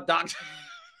talked about Dr.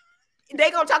 They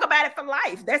gonna talk about it for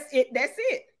life. That's it. That's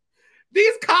it.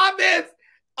 These comments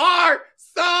are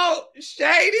so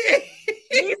shady.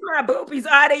 These my boopies.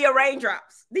 Are they your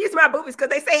raindrops? These my boopies because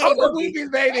they say, hey,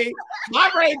 boopies, baby. My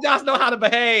raindrops know how to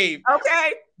behave.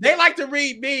 Okay. They like to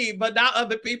read me, but not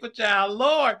other people, child.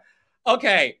 Lord.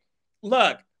 Okay.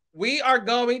 Look, we are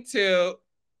going to.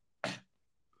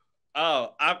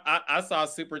 Oh, I saw a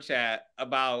super chat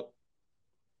about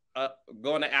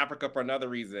going to Africa for another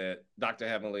reason, Dr.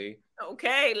 Heavenly.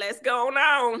 Okay, let's go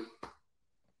on.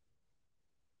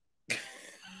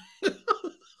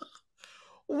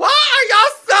 Why are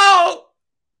y'all so?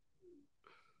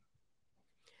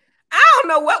 I don't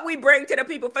know what we bring to the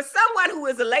people. For someone who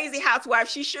is a lazy housewife,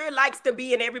 she sure likes to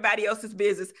be in everybody else's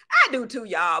business. I do too,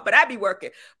 y'all, but I be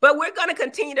working. But we're going to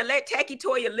continue to let Tacky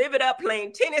Toya live it up,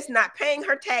 playing tennis, not paying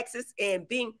her taxes, and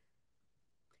being...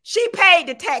 She paid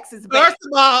the taxes back. First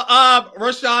of all,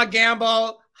 Rashad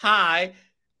Gamble, hi.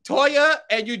 Toya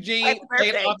and Eugene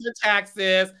paid off their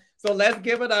taxes. So let's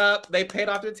give it up. They paid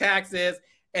off their taxes.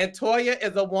 And Toya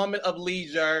is a woman of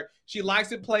leisure. She likes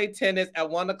to play tennis at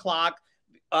 1 o'clock.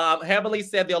 Heavenly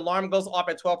said the alarm goes off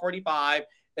at 12:45.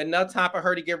 Enough time for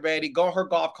her to get ready, go on her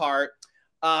golf cart,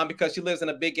 because she lives in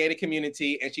a big gated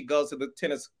community and she goes to the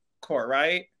tennis court,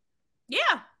 right?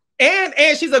 Yeah. And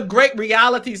she's a great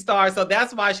reality star, so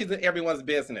that's why she's in everyone's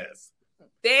business.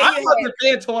 I'm going to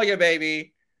defend Toya,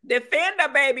 baby. Defend her,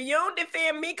 baby. You don't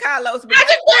defend me, Carlos. But I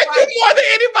defend you more than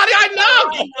anybody I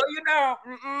know. No, you don't.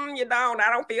 You don't.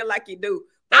 I don't feel like you do.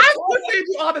 But I defend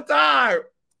you all the time.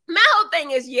 My whole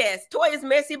thing is, yes, Toya's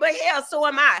messy, but hell, so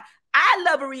am I. I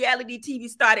love a reality TV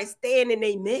star that stand in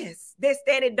their mess. That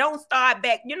stand and don't start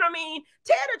back. You know what I mean?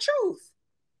 Tell the truth.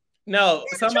 No,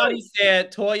 somebody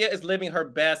said Toya is living her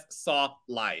best soft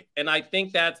life, and I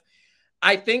think that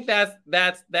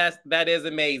is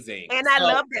amazing. And I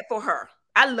love that for her.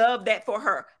 I love that for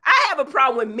her. I have a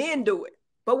problem when men do it,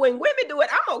 but when women do it,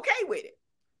 I'm okay with it.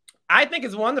 I think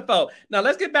it's wonderful. Now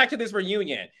let's get back to this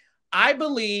reunion. I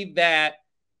believe that,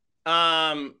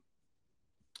 I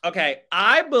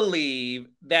believe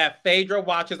that Phaedra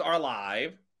watches our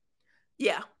live.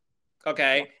 Yeah.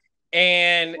 Okay.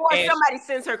 And somebody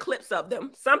sends her clips of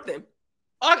them. Something.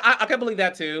 I can believe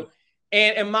that too.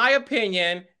 And in my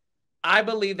opinion, I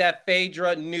believe that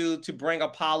Phaedra knew to bring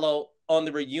Apollo on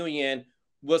the reunion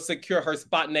will secure her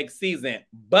spot next season.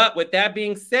 But with that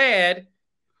being said,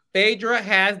 Phaedra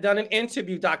has done an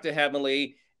interview, Dr.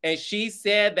 Heavenly, and she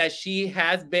said that she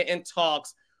has been in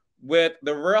talks with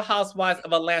the Real Housewives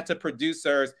of Atlanta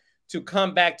producers to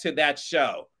come back to that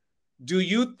show. Do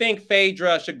you think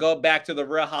Phaedra should go back to the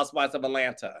Real Housewives of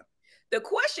Atlanta? The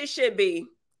question should be,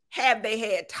 have they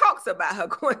had talks about her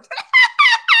going to...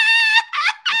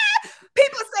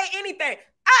 People say anything.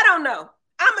 I don't know.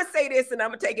 I'm going to say this and I'm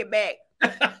going to take it back.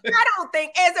 I don't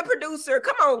think, as a producer,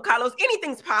 come on, Carlos,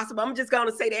 anything's possible. I'm just going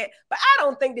to say that. But I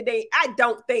don't think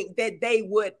that they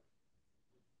would.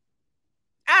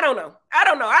 I don't know. I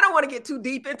don't want to get too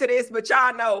deep into this, but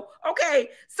y'all know. Okay,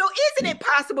 so isn't it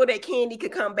possible that Kandi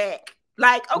could come back?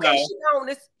 Like, okay, no. She on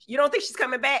this. You don't think she's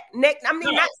coming back next? I mean,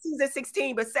 no. Not season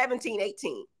 16, but 17,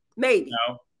 18, maybe.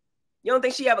 No. You don't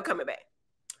think she ever coming back?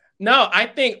 No, I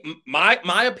think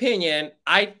my opinion.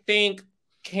 I think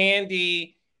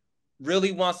Kandi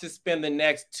really wants to spend the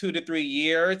next 2 to 3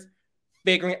 years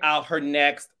figuring out her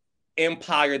next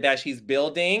empire that she's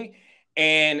building.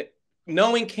 And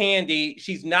knowing Kandi,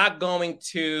 she's not going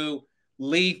to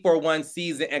leave for one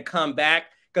season and come back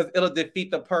because it'll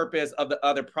defeat the purpose of the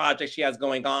other projects she has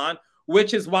going on,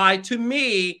 which is why, to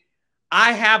me,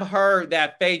 I have heard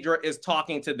that Phaedra is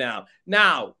talking to them.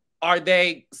 Now, are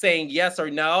they saying yes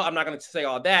or no? I'm not going to say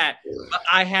all that, but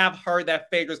I have heard that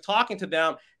Phaedra is talking to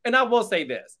them. And I will say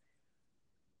this.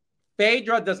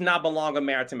 Phaedra does not belong on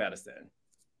Married to Medicine.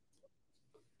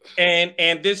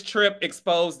 And this trip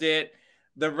exposed it.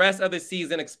 The rest of the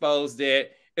season exposed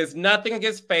it. It's nothing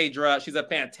against Phaedra. She's a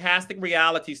fantastic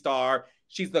reality star.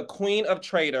 She's the queen of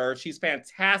Traitors. She's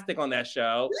fantastic on that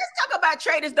show. Let's talk about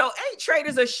Traitors, though. Ain't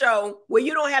Traitors a show where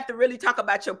you don't have to really talk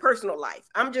about your personal life?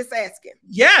 I'm just asking.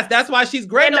 Yes, that's why she's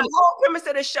great. And the whole premise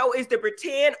of the show is to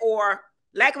pretend, or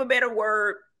lack of a better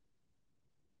word,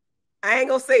 I ain't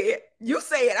gonna say it. You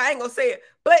say it. I ain't gonna say it.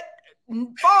 But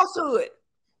falsehood,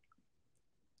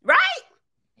 right?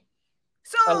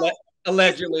 So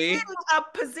allegedly, in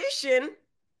a position.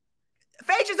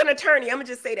 Phaedra's an attorney. I'm gonna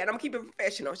just say that. I'm gonna keep it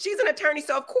professional. She's an attorney,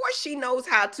 so of course she knows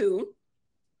how to.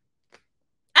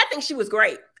 I think she was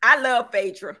great. I love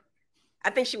Phaedra.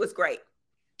 I think she was great.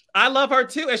 I love her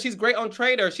too, and she's great on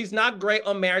Traitors. She's not great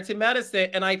on Married to Medicine,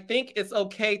 and I think it's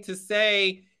okay to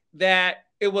say that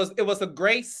it was a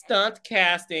great stunt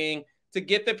casting to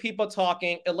get the people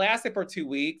talking. It lasted for 2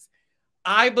 weeks.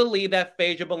 I believe that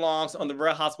Phaedra belongs on the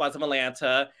Real Housewives of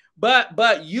Atlanta,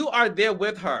 but you are there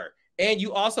with her. And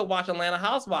you also watch Atlanta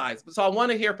Housewives. So I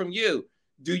want to hear from you.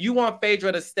 Do you want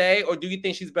Phaedra to stay, or do you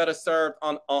think she's better served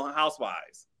on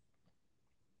Housewives?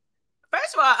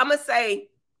 First of all, I'm going to say,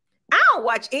 I don't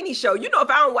watch any show. You know,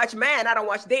 if I don't watch mine, I don't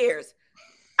watch theirs.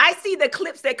 I see the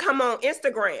clips that come on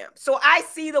Instagram. So I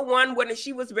see the one when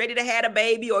she was ready to have a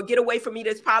baby or get away from me,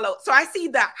 this Apollo. So I see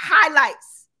the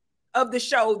highlights of the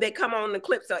show that come on the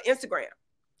clips on Instagram.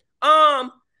 I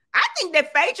think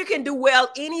that Phaedra can do well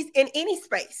in any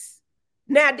space.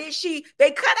 Now, they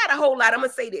cut out a whole lot. I'm going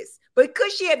to say this, but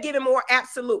could she have given more?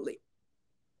 Absolutely.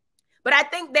 But I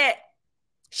think that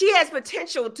she has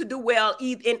potential to do well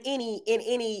in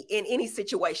any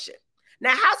situation.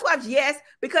 Now, Housewives, yes,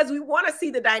 because we want to see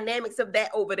the dynamics of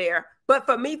that over there. But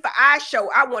for me, for our show,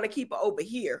 I want to keep her over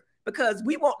here because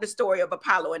we want the story of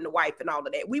Apollo and the wife and all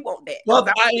of that. We want that. Well,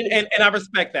 I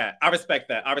respect that. I respect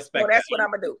that. So that's what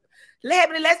I'm going to do.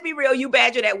 Let's be real. You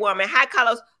badger that woman. Hi,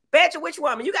 Carlos. Badger which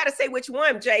woman? You got to say which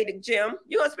one, Jay, Jim.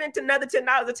 You going to spend another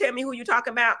 $10 to tell me who you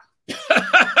talking about?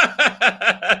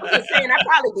 I'm just saying, I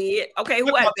probably did. Okay,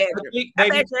 who I badger? I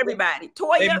badger everybody.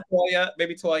 Toya.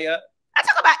 Baby Toya. I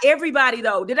talk about everybody,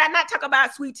 though. Did I not talk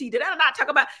about Sweet Tea? Did I not talk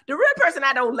about the real person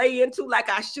I don't lay into like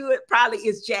I should? Probably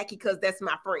is Jackie, because that's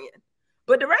my friend.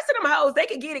 But the rest of them hoes, they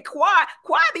can get it. Quad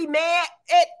be mad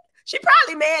at, she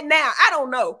probably mad now. I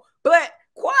don't know. But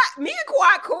me and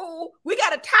Quad cool. We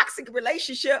got a toxic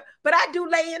relationship, but I do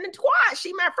lay in the Quad.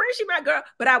 She my friend, she my girl,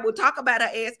 but I will talk about her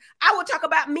ass. I will talk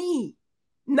about me.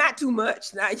 Not too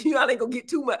much. Now, y'all ain't gonna get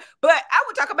too much, but I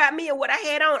would talk about me and what I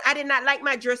had on. I did not like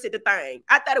my dress at the thing.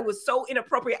 I thought it was so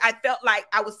inappropriate. I felt like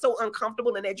I was so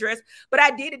uncomfortable in that dress, but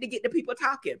I did it to get the people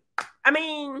talking. I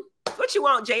mean, what you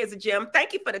want, Jay, as a gym?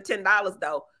 Thank you for the $10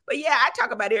 though. But yeah, I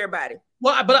talk about everybody.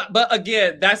 Well, but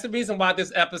again, that's the reason why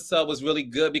this episode was really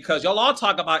good, because y'all all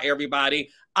talk about everybody.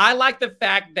 I like the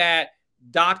fact that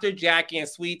Dr. Jackie and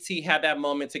Sweet Tea had that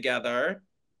moment together.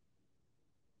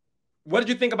 What did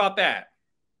you think about that?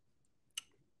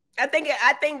 I think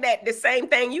that the same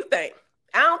thing you think.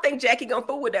 I don't think Jackie gonna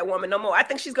fool with that woman no more. I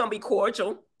think she's gonna be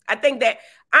cordial. I think that,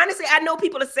 honestly, I know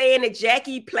people are saying that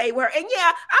Jackie played with her. And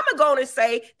yeah, I'm going to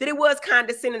say that it was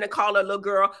condescending to call her a little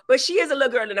girl, but she is a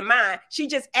little girl in the mind. She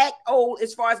just act old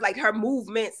as far as like her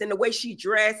movements and the way she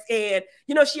dressed. And,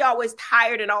 you know, she always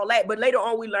tired and all that. But later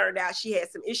on, we learned out she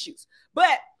had some issues.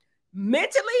 But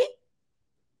mentally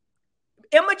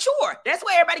immature. That's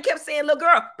why everybody kept saying little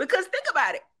girl. Because think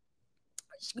about it.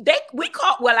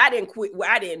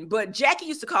 I didn't, but Jackie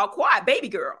used to call Quad baby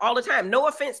girl all the time. No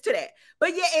offense to that. But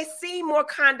yeah, it seemed more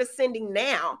condescending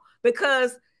now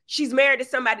because she's married to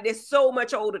somebody that's so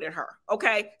much older than her.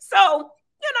 Okay. So,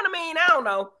 you know what I mean? I don't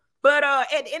know. But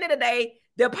at the end of the day,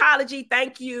 the apology,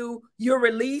 thank you. You're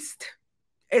released,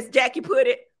 as Jackie put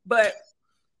it. But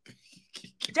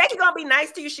Jackie gonna be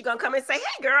nice to you. She gonna come and say,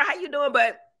 hey girl, how you doing?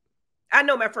 But I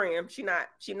know my friend. She not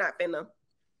finna.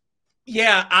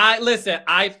 Yeah,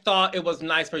 I thought it was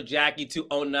nice for Jackie to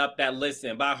own up that,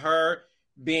 listen, by her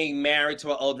being married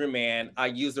to an older man, I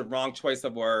used the wrong choice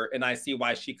of word, and I see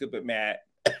why she could be mad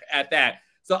at that.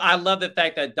 So I love the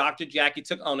fact that Dr. Jackie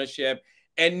took ownership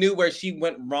and knew where she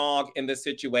went wrong in this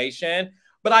situation.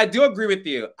 But I do agree with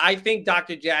you. I think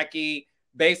Dr. Jackie,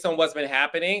 based on what's been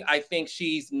happening, I think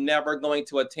she's never going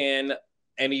to attend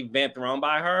an event thrown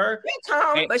by her.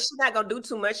 But she's not going to do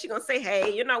too much. She's going to say,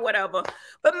 hey, you know, whatever.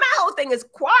 But my whole thing is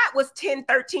Quad was 10,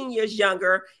 13 years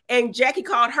younger, and Jackie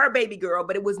called her baby girl,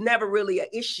 but it was never really an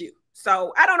issue.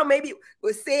 So I don't know, maybe it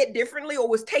was said differently or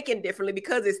was taken differently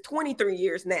because it's 23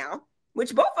 years now,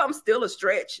 which both of them still a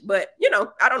stretch. But, you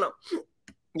know, I don't know.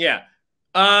 Yeah.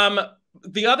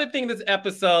 The other thing this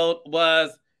episode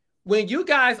was when you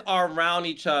guys are around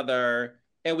each other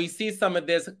and we see some of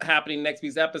this happening next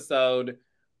week's episode,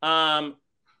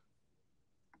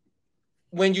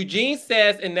 when Eugene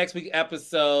says in next week's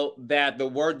episode that the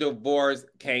word divorce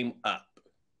came up.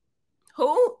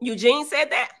 Who? Eugene said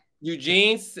that?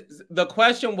 The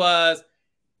question was,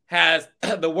 has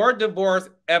the word divorce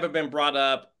ever been brought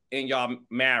up in y'all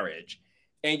marriage?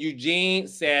 And Eugene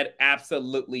said,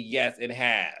 absolutely, yes, it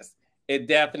has. It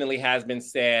definitely has been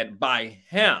said by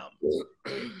him.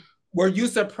 Were you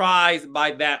surprised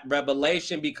by that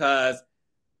revelation? Because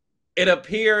it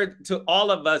appeared to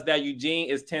all of us that Eugene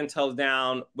is 10 toes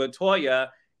down with Toya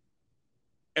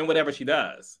and whatever she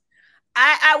does.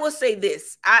 I will say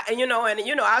this. I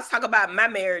was talking about my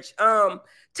marriage.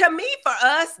 To me, for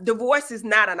us, divorce is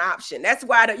not an option. That's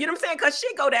why, you know what I'm saying? Because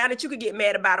shit go down that you could get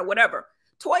mad about or whatever.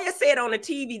 Toya said on the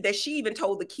TV that she even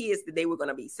told the kids that they were going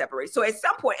to be separated. So at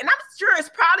some point, and I'm sure it's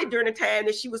probably during the time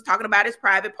that she was talking about his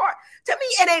private part. To me,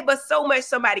 it ain't but so much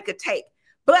somebody could take.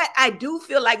 But I do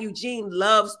feel like Eugene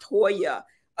loves Toya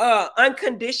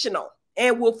unconditional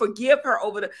and will forgive her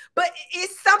over but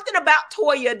it's something about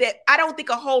Toya that I don't think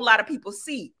a whole lot of people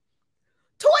see.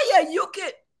 Toya,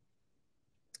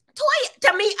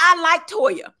 to me, I like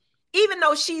Toya. Even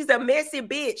though she's a messy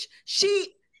bitch,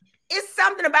 it's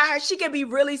something about her. She can be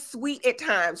really sweet at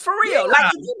times. For real. Yeah.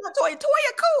 Like, you know, Toya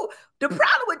cool. The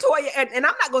problem with Toya, and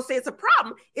I'm not going to say it's a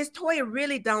problem, is Toya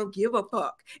really don't give a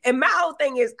fuck. And my whole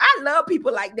thing is, I love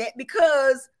people like that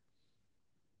because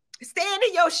stand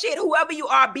in your shit, whoever you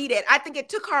are, be that. I think it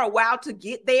took her a while to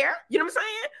get there. You know what I'm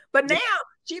saying? But now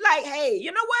she like, hey,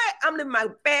 you know what? I'm living my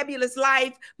fabulous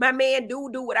life. My man do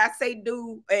what I say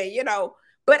do. And, you know,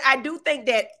 but I do think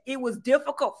that it was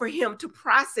difficult for him to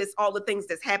process all the things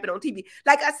that's happened on TV.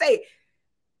 Like I say,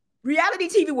 reality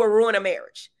TV will ruin a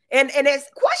marriage. And it's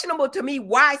questionable to me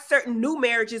why certain new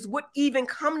marriages would even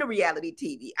come to reality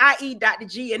TV, i.e. Dr.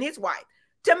 G and his wife.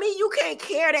 To me, you can't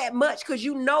care that much because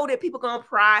you know that people going to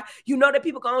pry. You know that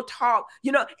people going to talk,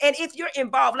 you know. And if you're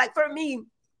involved, like for me,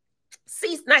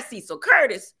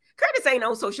 Curtis ain't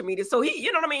on social media. So he,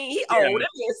 you know what I mean? He old. That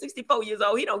man 64 years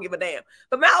old. He don't give a damn.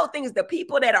 But my whole thing is the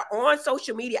people that are on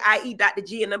social media, i.e. Dr.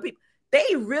 G and them people,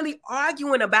 they really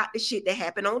arguing about the shit that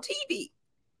happened on TV.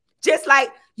 Just like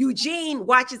Eugene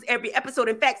watches every episode.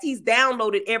 In fact, he's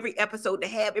downloaded every episode to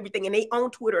have everything and they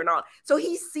on Twitter and all. So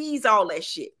he sees all that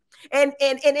shit. And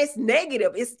it's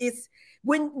negative. It's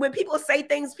when people say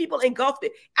things, people engulf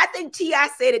it. I think T.I.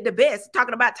 said it the best,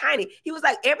 talking about Tiny. He was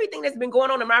like, everything that's been going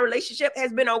on in my relationship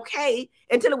has been okay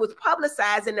until it was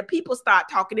publicized and the people start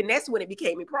talking, and that's when it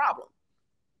became a problem.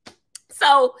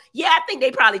 So, yeah, I think they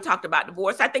probably talked about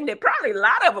divorce. I think that probably a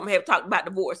lot of them have talked about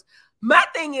divorce. My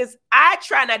thing is, I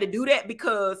try not to do that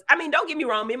because, I mean, don't get me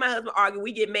wrong, me and my husband argue,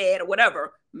 we get mad or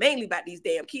whatever, mainly about these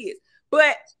damn kids.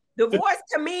 But divorce,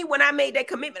 to me, when I made that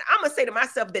commitment, I'm going to say to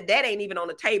myself that ain't even on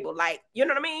the table. Like, you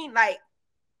know what I mean? Like,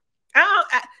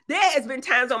 there has been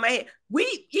times on my head.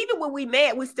 Even when we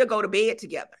mad, we still go to bed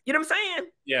together. You know what I'm saying?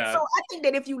 Yeah. So I think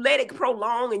that if you let it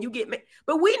prolong and you get mad,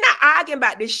 but we're not arguing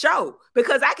about this show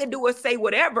because I can do or say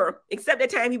whatever, except that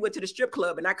time he went to the strip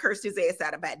club and I cursed his ass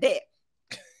out about that.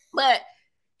 But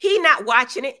he not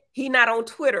watching it. He not on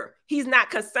Twitter. He's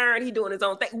not concerned. He doing his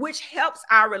own thing, which helps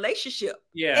our relationship.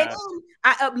 Yeah. And then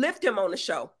I uplift him on the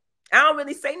show. I don't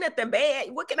really say nothing bad.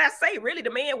 What can I say? Really,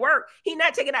 the man work. He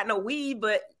not taking out no weed,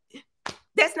 but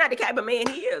that's not the type of man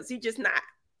he is. He just not.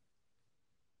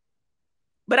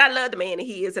 But I love the man that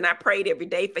he is, and I prayed every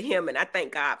day for him, and I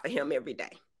thank God for him every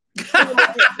day.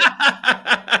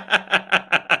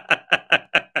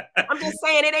 I'm just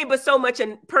saying it ain't but so much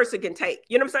a person can take.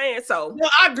 You know what I'm saying? So no,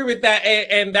 I agree with that,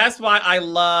 and that's why I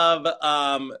love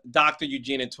Dr.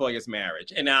 Eugene and Toya's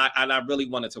marriage, and I really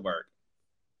want it to work.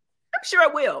 I'm sure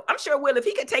it will. I'm sure it will. If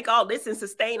he could take all this and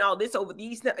sustain all this over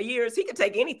these years, he could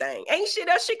take anything. Ain't shit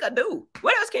else she could do.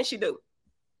 What else can she do?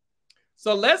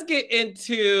 So let's get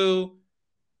into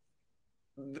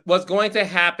what's going to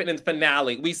happen in the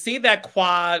finale. We see that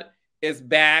Quad is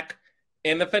back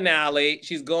in the finale.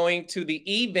 She's going to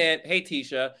the event. Hey,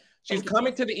 Tisha. She's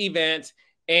coming to the event.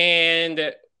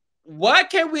 And what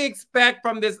can we expect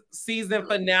from this season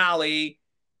finale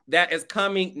that is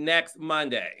coming next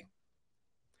Monday?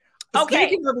 Okay.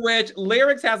 Speaking of which,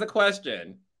 Lyrics has a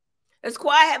question. Does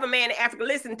Quad have a man in Africa?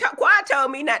 Listen, Quad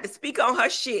told me not to speak on her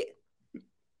shit.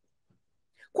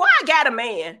 Quad got a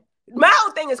man. My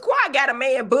whole thing is Quad got a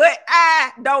man, but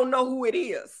I don't know who it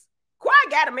is. Quad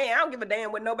got a man. I don't give a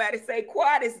damn what nobody say.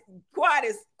 Quad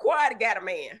got a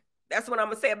man. That's what I'm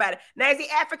gonna say about it. Now, is he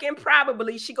African?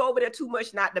 Probably. She go over there too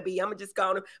much not to be. I'm just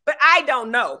gonna, but I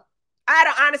don't know. I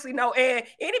don't honestly know. And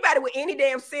anybody with any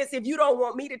damn sense, if you don't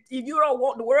want me to, if you don't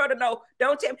want the world to know,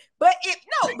 don't tell me. But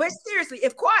but seriously,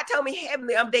 if Quad tell me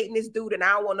Heavenly, I'm dating this dude and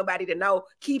I don't want nobody to know,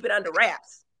 keep it under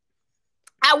wraps,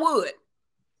 I would.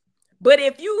 But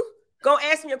if you gonna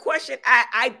ask me a question,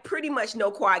 I pretty much know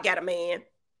Quad got a man.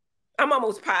 I'm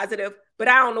almost positive, but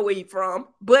I don't know where he's from.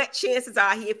 But chances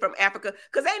are he from Africa,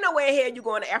 because ain't no way in hell you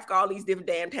going to Africa all these different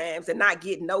damn times and not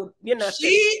getting no, you know.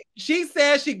 She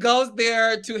says she goes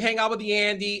there to hang out with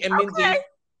Yandy and Mindy. Okay.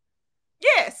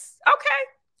 Yes. Okay.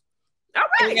 All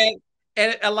right.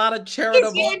 And a lot of charitable.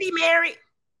 Is Yandy married?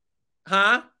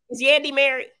 Huh? Is Yandy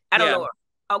married? I don't know her.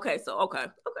 Okay. So okay.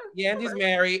 Yandy's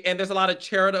married, and there's a lot of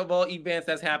charitable events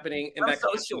that's happening in that so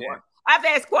sure. I've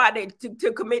asked Quad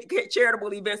to commit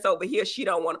charitable events over here. She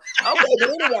don't want to. Okay, but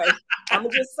anyway, I'm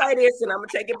gonna just say this and I'm gonna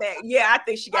take it back. Yeah, I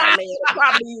think she got a man.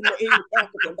 Probably even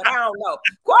African, but I don't know.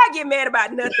 Quad get mad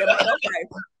about nothing. But okay,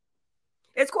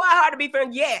 it's quite hard to be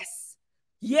friends. Yes.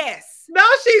 No,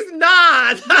 she's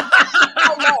not.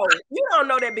 You don't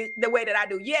know that the way that I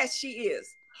do. Yes, she is.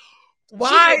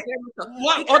 Why?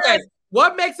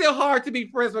 What makes it hard to be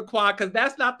friends with Quad? Because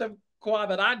that's not the Quad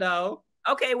that I know.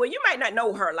 Okay, well, you might not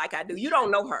know her like I do. You don't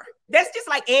know her. That's just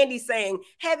like Andy saying,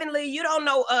 Heavenly, you don't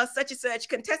know such and such.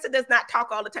 Contessa does not talk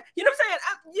all the time. You know what I'm saying?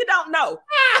 You don't know.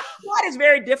 That is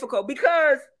very difficult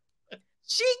because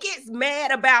she gets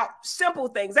mad about simple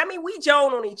things. I mean, we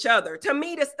joan on each other. To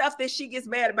me, the stuff that she gets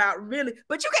mad about really,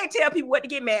 but you can't tell people what to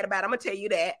get mad about. I'm going to tell you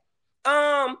that.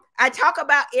 I talk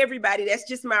about everybody. That's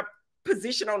just my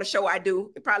position on the show. I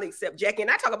do, probably except Jackie, and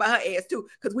I talk about her ass too,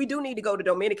 because we do need to go to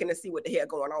Dominican and see what the hell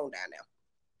going on down there.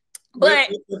 But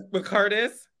with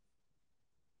Curtis,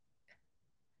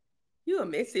 you a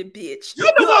messy bitch. You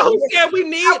the one who said we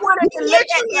need.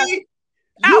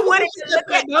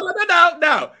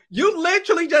 No. You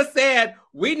literally just said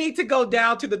we need to go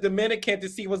down to the Dominican to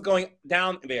see what's going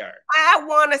down there. I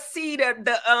want to see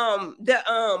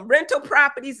the rental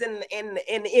properties and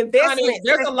investments. Honey,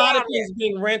 there's a lot of things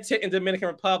being rented in Dominican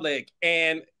Republic,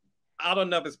 and I don't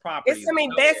know if it's property. There's some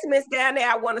investments down there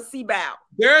I want to see about.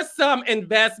 There's some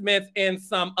investments in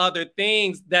some other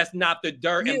things that's not the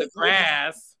dirt and the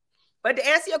grass. But to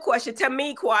answer your question, to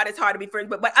me, Quad is hard to be friends,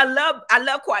 but I love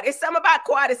Quad. It's something about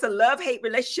Quad. It's a love-hate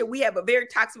relationship. We have a very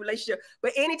toxic relationship.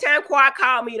 But anytime Quad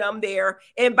call me, I'm there,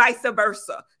 and vice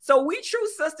versa. So we true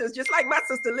sisters, just like my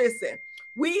sister. Listen,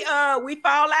 we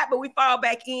fall out, but we fall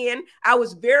back in. I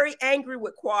was very angry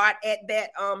with Quad at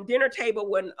that dinner table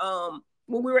when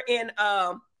we were in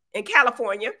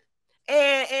California.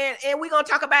 And we're gonna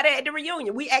talk about it at the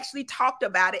reunion. We actually talked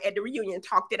about it at the reunion,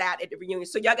 talked it out at the reunion.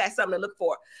 So y'all got something to look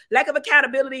for. Lack of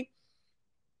accountability.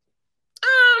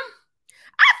 I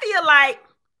feel like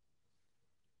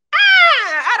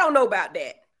I don't know about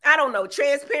that. I don't know.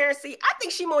 Transparency. I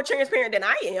think she's more transparent than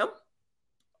I am.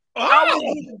 Always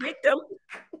be the victim.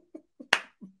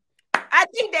 I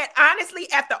think that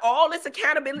honestly, after all this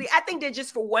accountability, I think that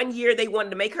just for 1 year they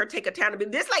wanted to make her take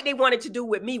accountability. Just like they wanted to do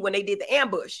with me when they did the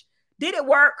ambush. Did it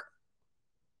work?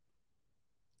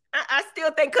 I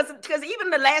still think, because even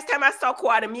the last time I saw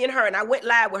Quad and me and her, and I went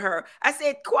live with her, I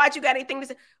said, Quad, you got anything to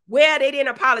say? Well, they didn't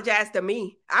apologize to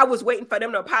me. I was waiting for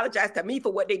them to apologize to me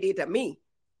for what they did to me.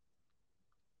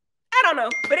 I don't know.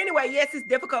 But anyway, yes, it's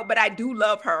difficult, but I do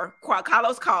love her.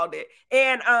 Carlos called it.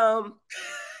 And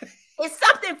it's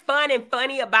something fun and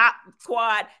funny about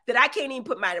Quad that I can't even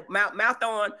put my mouth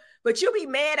on. But you'll be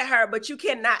mad at her, but you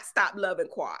cannot stop loving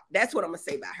Quad. That's what I'm going to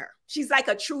say about her. She's like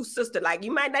a true sister. Like,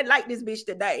 you might not like this bitch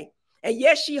today. And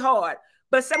yes, she hard.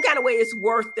 But some kind of way it's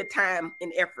worth the time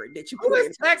and effort that you put in. Who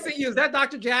is texting you? Is that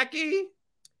Dr. Jackie?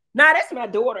 Nah, that's my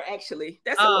daughter, actually.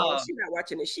 That's she's not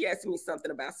watching it. She asked me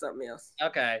something about something else.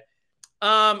 Okay.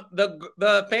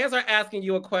 The fans are asking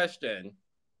you a question.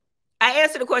 I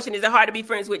answered the question. Is it hard to be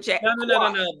friends with Jack?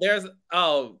 No. There's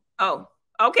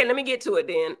Okay, let me get to it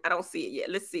then. I don't see it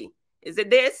yet. Let's see. Is it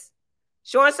this?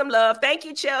 Showing some love. Thank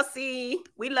you, Chelsea.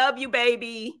 We love you,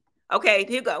 baby. Okay,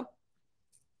 here you go.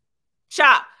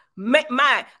 Chop.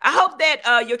 I hope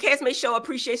that your castmates show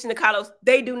appreciation to Carlos.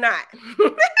 They do not.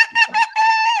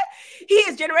 He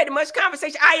has generated much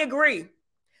conversation. I agree.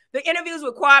 The interviews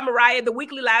with Quad, Mariah, the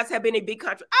weekly lives have been a big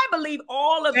country. I believe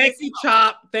all of this. Thank you,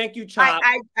 Chop. Thank you, Chop.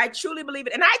 I truly believe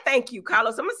it. And I thank you,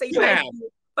 Carlos. I'm going to say thank you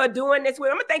for doing this. I'm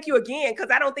going to thank you again because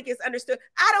I don't think it's understood.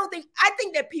 I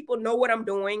think that people know what I'm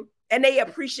doing and they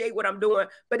appreciate what I'm doing,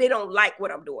 but they don't like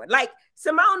what I'm doing. Like,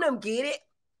 Simone and them get it,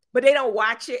 but they don't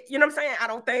watch it. You know what I'm saying? I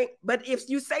don't think. But if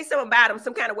you say something about them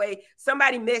some kind of way,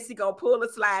 somebody messy gonna pull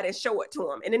a slide and show it to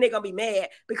them. And then they're gonna be mad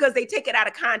because they take it out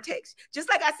of context. Just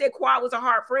like I said, Quad was a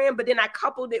hard friend, but then I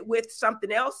coupled it with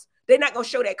something else. They're not gonna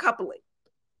show that coupling.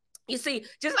 You see,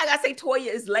 just like I say, Toya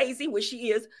is lazy, which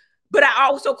she is, but I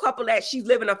also couple that she's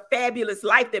living a fabulous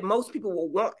life that most people will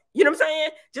want. You know what I'm saying?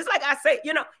 Just like I say,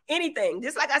 you know, anything.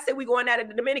 Just like I said, we going out of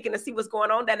the Dominican to see what's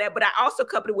going on down there. But I also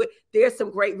couple it with there's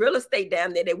some great real estate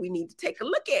down there that we need to take a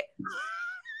look at.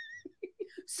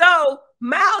 So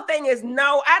my whole thing is,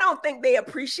 no, I don't think they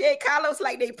appreciate Carlos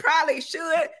like they probably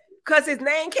should, because his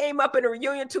name came up in a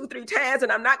reunion 2-3 times,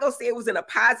 and I'm not gonna say it was in a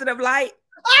positive light.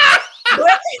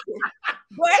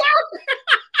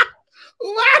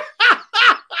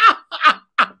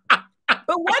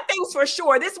 But one thing's for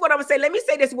sure. This is what I'm gonna say. Let me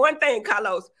say this one thing,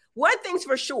 Carlos. One thing's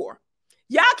for sure.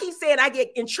 Y'all keep saying I get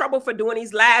in trouble for doing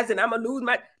these lives and I'm gonna lose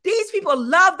my. These people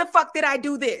love the fuck that I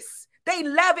do this. They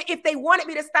love it. If they wanted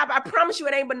me to stop, I promise you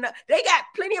it ain't but enough. They got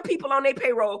plenty of people on their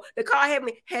payroll that call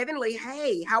Heavenly,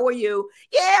 hey, how are you?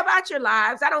 Yeah, about your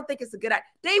lives. I don't think it's a good idea.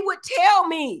 They would tell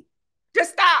me to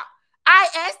stop. I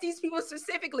asked these people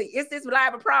specifically, is this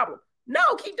live a problem? No,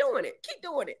 keep doing it. Keep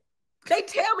doing it. They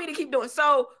tell me to keep doing it.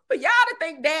 So for y'all to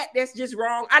think that's just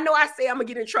wrong. I know I say I'm going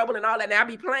to get in trouble and all that, and I'll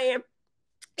be playing.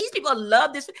 These people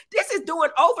love this. This is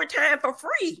doing overtime for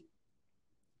free.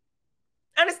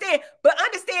 Understand? But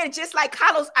understand, just like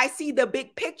Carlos, I see the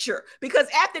big picture. Because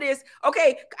after this,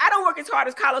 okay, I don't work as hard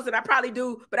as Carlos, and I probably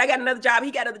do, but I got another job. He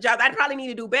got other jobs. I probably need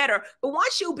to do better. But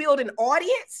once you build an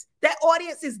audience, that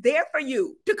audience is there for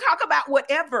you to talk about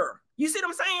whatever. You see what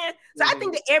I'm saying? So I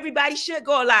think that everybody should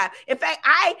go live. In fact,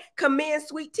 I commend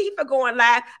Sweet Tea for going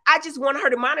live. I just want her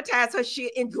to monetize her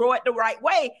shit and grow it the right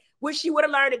way, which she would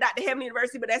have learned at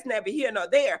DrHeavenlyUniversity, but that's neither here nor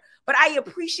there. But I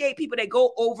appreciate people that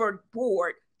go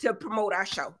overboard to promote our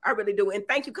show. I really do. And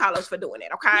thank you, Carlos, for doing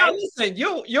it. Okay. No, listen,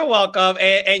 you're welcome.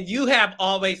 And you have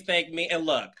always thanked me. And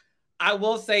look, I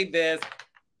will say this.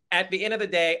 At the end of the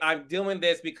day, I'm doing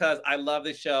this because I love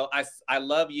the show. I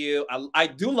love you. I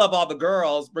do love all the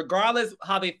girls. Regardless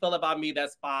how they feel about me,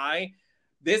 that's fine.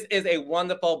 This is a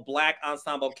wonderful Black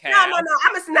ensemble cast. No.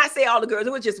 I must not say all the girls.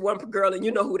 It was just one girl, and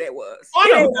you know who that was.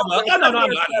 No.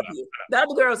 The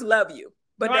other girls love you.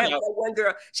 But that one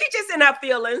girl, she just in her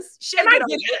feelings.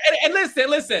 And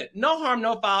listen, no harm,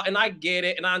 no foul. And I get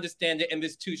it, and I understand it in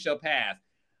this 2-show pass.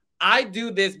 I do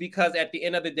this because at the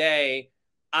end of the day,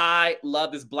 I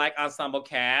love this Black ensemble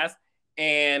cast,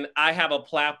 and I have a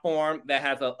platform that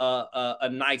has a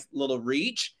nice little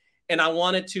reach, and I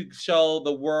wanted to show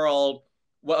the world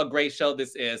what a great show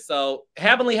this is. So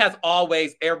Heavenly has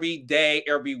always, every day,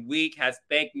 every week, has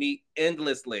thanked me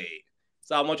endlessly.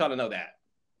 So I want y'all to know that.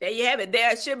 There you have it.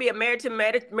 There should be a Married to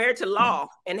Law,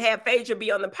 and have Phaedra be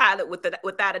on the pilot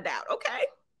without a doubt. Okay,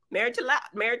 Married to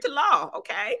Law.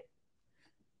 Okay.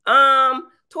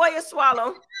 Toya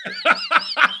Swallow.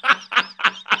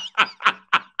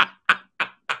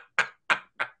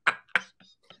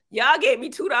 Y'all gave me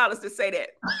 $2 to say that.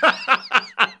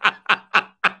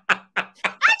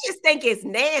 I just think it's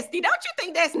nasty. Don't you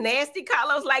think that's nasty,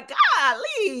 Carlos? Like,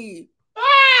 golly.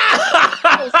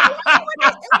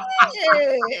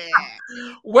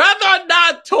 Whether or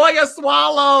not Toya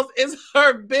swallows is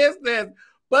her business,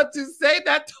 But to say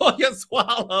that Toya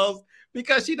swallows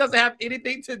because she doesn't have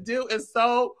anything to do is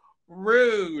so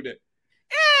rude.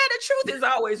 Yeah, the truth is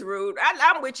always rude.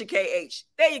 I'm with you, KH.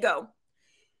 There you go.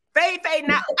 Faye.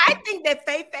 Now, I think that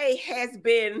Faye has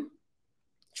been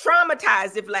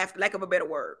traumatized, if lack of a better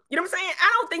word. You know what I'm saying?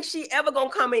 I don't think she ever gonna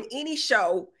come in any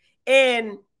show,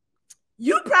 and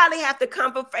you probably have to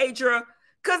come for Phaedra,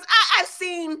 because I've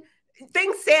seen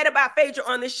things said about Phaedra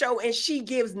on the show, and she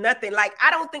gives nothing. Like,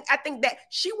 I think that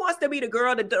she wants to be the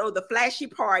girl to throw the flashy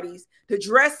parties, to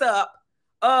dress up,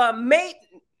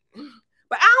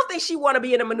 but I don't think she want to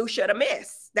be in the minutia of the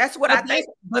mess. That's what I think.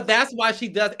 But that's why she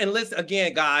does. And listen,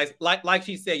 again, guys, like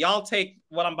she said, y'all take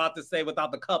what I'm about to say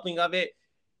without the coupling of it.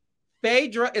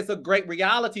 Phaedra is a great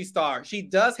reality star. She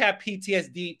does have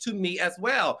PTSD, to me as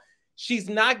well. She's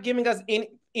not giving us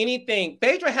anything.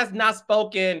 Phaedra has not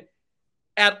spoken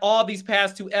at all these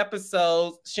past 2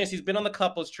 episodes since she's been on the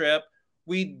couples trip.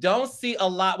 We don't see a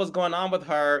lot what's going on with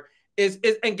her.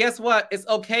 And guess what? It's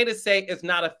okay to say it's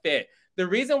not a fit. The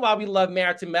reason why we love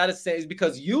Married to Madison is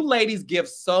because you ladies give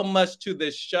so much to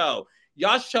this show.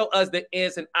 Y'all show us the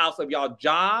ins and outs of y'all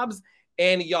jobs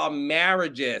and y'all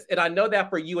marriages. And I know that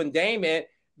for you and Damon,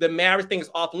 the marriage thing is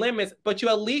off limits, but you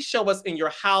at least show us in your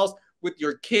house with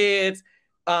your kids.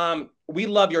 We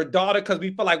love your daughter because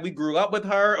we feel like we grew up with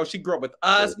her, or she grew up with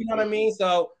us. You know what I mean?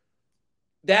 So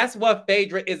that's what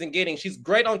Phaedra isn't getting. She's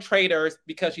great on Traders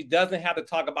because she doesn't have to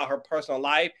talk about her personal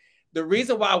life. The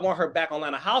reason why I want her back on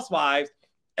Atlanta Housewives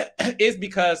is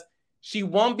because she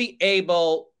won't be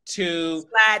able to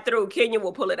slide through. Kenya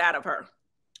will pull it out of her.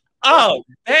 Oh,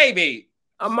 baby.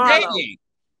 Baby.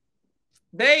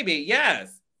 Baby,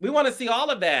 yes. We want to see all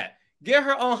of that. Get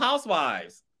her on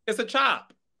Housewives. It's a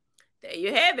chop. There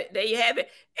you have it. There you have it.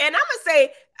 And I'm gonna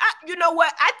say, you know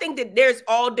what? I think that there's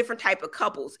all different type of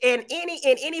couples. And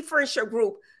in any friendship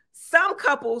group, some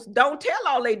couples don't tell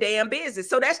all their damn business.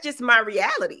 So that's just my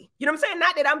reality. You know what I'm saying?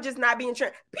 Not that I'm just not being true.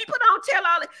 People don't tell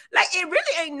all it. Like, it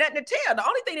really ain't nothing to tell. The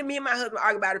only thing that me and my husband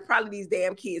argue about is probably these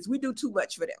damn kids. We do too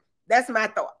much for them. That's my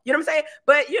thought. You know what I'm saying?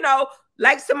 But, you know,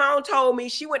 like Simone told me,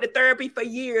 she went to therapy for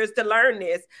years to learn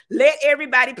this. Let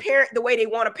everybody parent the way they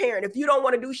want to parent. If you don't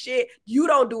want to do shit, you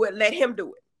don't do it. Let him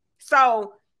do it.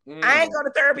 So I ain't go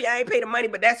to therapy. I ain't pay the money,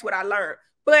 but that's what I learned.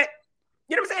 But,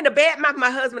 you know what I'm saying? The bad mouth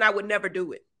my husband, I would never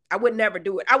do it. I would never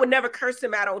do it. I would never curse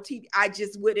him out on TV. I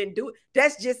just wouldn't do it.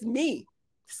 That's just me.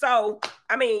 So,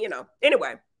 I mean, you know,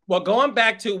 anyway. Well, going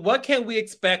back to what can we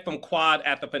expect from Quad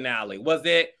at the finale? Was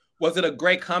it a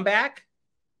great comeback?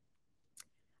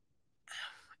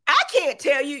 I can't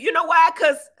tell you. You know why?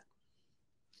 Because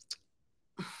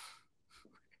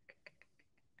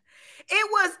it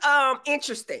was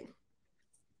interesting.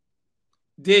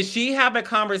 Did she have a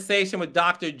conversation with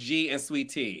Dr. G and Sweet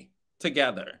Tea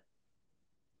together?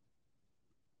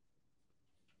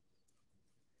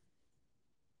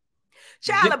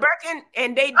 Child of Birkin,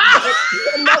 and they no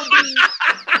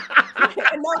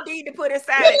deed to put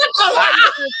inside it.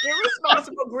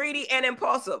 Irresponsible, greedy, and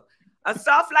impulsive. A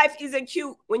soft life isn't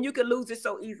cute when you can lose it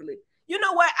so easily. You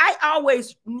know what? I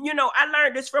always, you know, I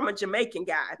learned this from a Jamaican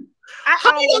guy.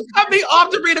 How you cut me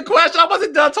off to read a question? I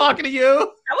wasn't done talking to you.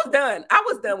 I was done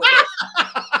with it.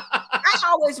 I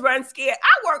always run scared.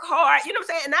 I work hard, you know what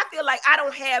I'm saying? And I feel like I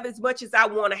don't have as much as I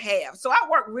want to have. So I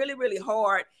work really, really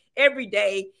hard every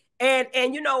day.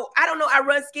 And you know, I don't know, I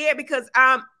run scared because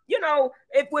you know,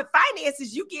 if with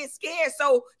finances, you get scared.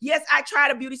 So yes, I tried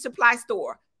a beauty supply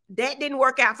store. That didn't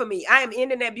work out for me. I am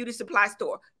ending that beauty supply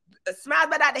store. Smiles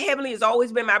by Dr. Heavenly has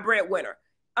always been my breadwinner.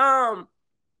 I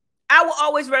will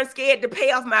always run scared to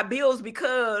pay off my bills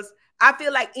because I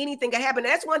feel like anything can happen.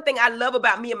 That's one thing I love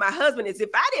about me and my husband is if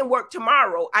I didn't work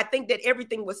tomorrow, I think that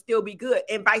everything would still be good,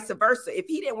 and vice versa. If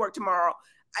he didn't work tomorrow,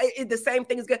 the same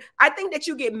thing is good. I think that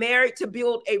you get married to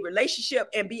build a relationship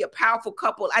and be a powerful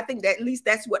couple. I think that at least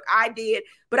that's what I did.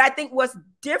 But I think what's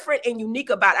different and unique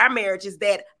about our marriage is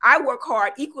that I work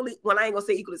hard equally. Well, I ain't gonna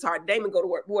say equally as hard. Damon go to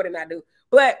work more than I do.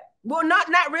 But well, not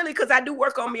really, because I do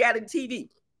work on reality TV.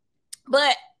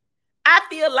 But I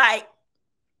feel like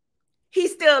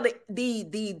he's still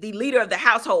the leader of the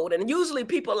household. And usually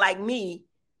people like me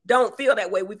don't feel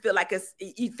that way. We feel like it's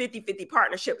a 50-50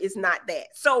 partnership. It's not that.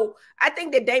 So I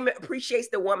think that Damon appreciates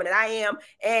the woman that I am,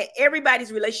 and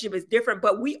everybody's relationship is different,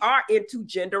 but we are into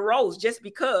gender roles. Just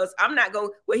because I'm not going,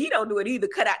 well, he don't do it either,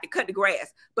 cut the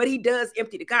grass, but he does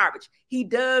empty the garbage. He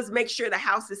does make sure the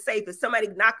house is safe. If somebody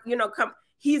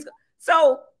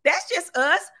so that's just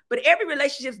us, but every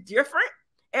relationship is different.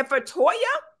 And for Toya,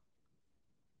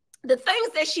 the things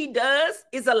that she does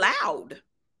is allowed.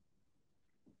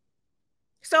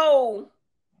 So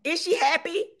is she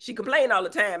happy? She complains all the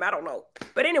time. I don't know.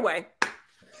 But anyway,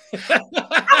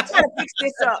 I gotta fix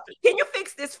this up. Can you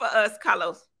fix this for us,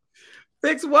 Carlos?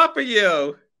 Fix what for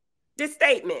you? This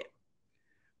statement.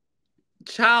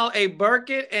 Child a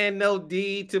Birkin and no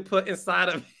deed to put inside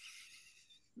of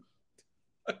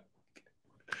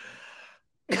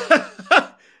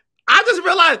I just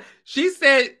realized she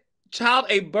said child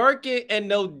a Birkin and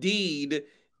no deed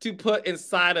to put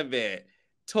inside of it.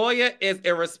 Toya is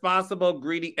irresponsible,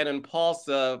 greedy, and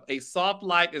impulsive. A soft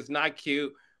life is not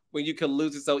cute when you can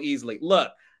lose it so easily.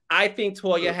 Look, I think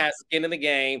Toya has skin in the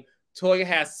game. Toya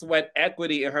has sweat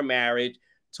equity in her marriage.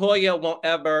 Toya won't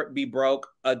ever be broke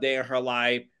a day in her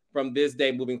life from this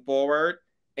day moving forward.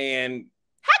 And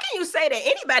how can you say that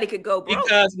anybody could go broke?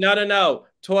 Because no.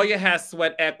 Toya has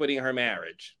sweat equity in her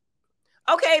marriage.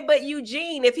 Okay, but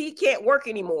Eugene, if he can't work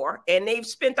anymore and they've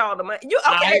spent all the money,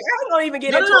 I don't even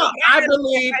get into it. I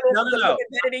believe no.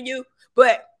 Better than you,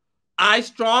 but I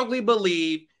strongly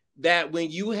believe that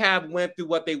when you have went through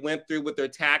what they went through with their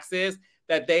taxes,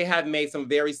 that they have made some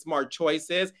very smart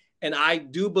choices. And I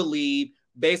do believe,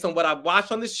 based on what I've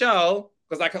watched on the show,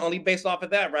 because I can only base off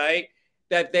of that, right?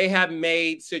 That they have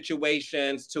made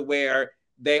situations to where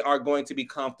they are going to be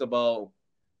comfortable.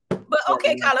 But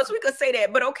okay, Carlos, we could say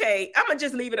that, but okay, I'm gonna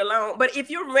just leave it alone. But if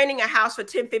you're renting a house for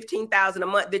 $10,000, $15,000 a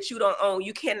month that you don't own,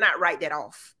 you cannot write that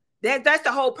off. That's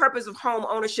the whole purpose of home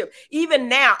ownership. Even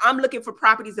now, I'm looking for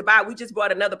properties to buy. We just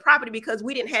bought another property because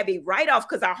we didn't have a write-off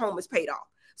because our home is paid off.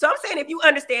 So I'm saying if you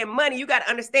understand money, you got to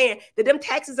understand that them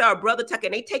taxes are a brother tuck,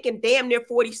 and they taking damn near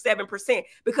 47%.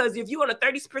 Because if you on a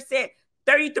 30%,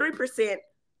 33%,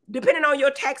 depending on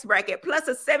your tax bracket, plus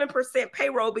a 7%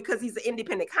 payroll because he's an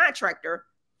independent contractor,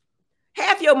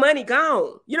 half your money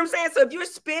gone. You know what I'm saying? So if you're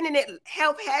spending it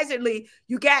haphazardly,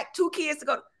 you got 2 kids to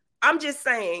go. I'm just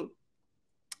saying,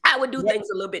 I would do things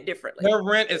a little bit differently. Their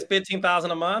rent is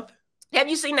 $15,000 a month. Have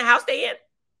you seen the house they in?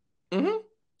 Mm-hmm.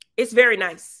 It's very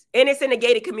nice. And it's in a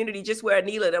gated community just where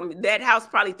Anila, that house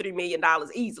probably $3 million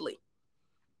easily.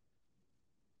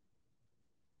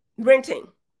 Renting.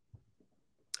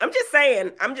 I'm just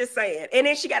saying. And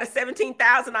then she got a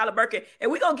 $17,000 Birkin.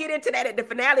 And we're going to get into that at the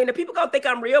finale. And the people going to think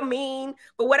I'm real mean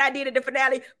for what I did at the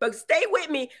finale. But stay with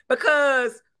me,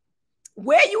 because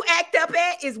where you act up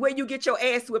at is where you get your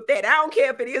ass whipped at. I don't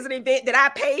care if it is an event that I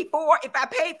paid for. If I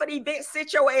paid for the event,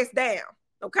 sit your ass down.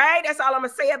 Okay? That's all I'm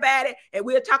going to say about it. And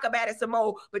we'll talk about it some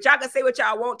more. But y'all can say what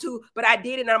y'all want to. But I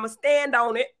did it, and I'm going to stand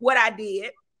on it, what I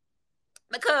did.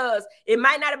 Because it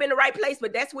might not have been the right place,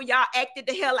 but that's where y'all acted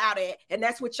the hell out at. And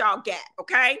that's what y'all got.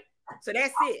 Okay? So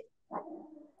that's it.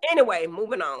 Anyway,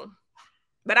 moving on.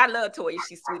 But I love Toya.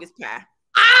 She's sweet as pie.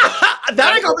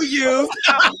 That ain't gonna be you.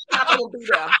 I'm gonna be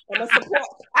there.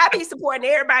 I be supporting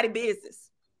everybody's business.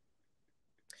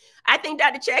 I think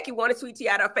Dr. Jackie wanted sweet tea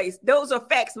out her face. Those are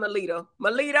facts, Melita.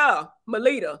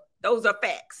 Those are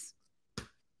facts.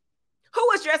 Who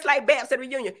was dressed like Babs at the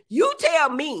reunion? You tell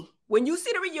me when you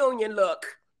see the reunion look.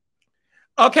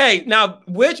 Okay, now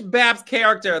which Babs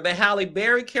character? The Halle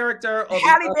Berry character? Or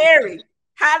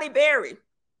Halle Berry.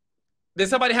 Did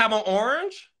somebody have on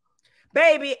orange?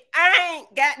 Baby, I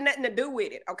ain't got nothing to do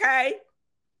with it, okay?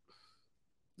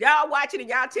 Y'all watch it and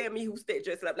y'all tell me who stayed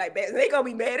dressed up like that. They gonna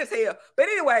be mad as hell. But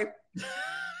anyway,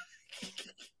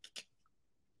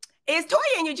 is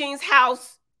Toya and Eugene's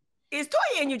house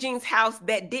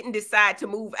that didn't decide to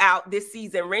move out this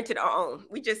season rented or owned?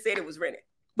 We just said it was rented.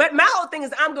 But my whole thing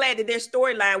is I'm glad that their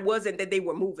storyline wasn't that they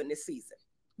were moving this season.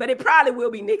 But it probably will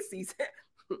be next season.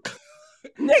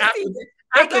 Next season.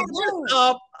 After this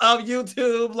of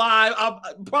YouTube live,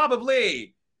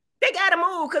 probably. They got to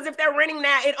move, because if they're renting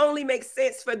now, it only makes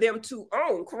sense for them to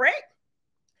own, correct?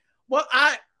 Well,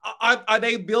 are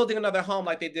they building another home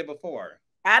like they did before?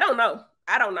 I don't know.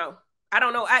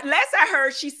 Last I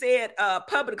heard, she said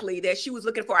publicly that she was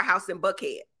looking for a house in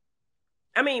Buckhead.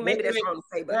 I mean, maybe that's wrong to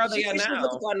say, but she was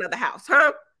looking for another house,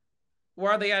 huh?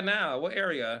 Where are they at now? What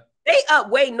area? They up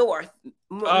way north.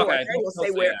 Okay. I ain't gonna say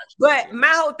where. But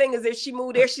my whole thing is if she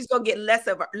moved there, she's gonna get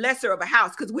lesser of a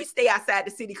house, because we stay outside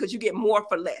the city because you get more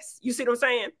for less. You see what I'm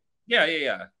saying?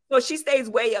 Yeah. So she stays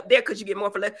way up there because you get more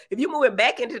for less. If you move it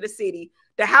back into the city,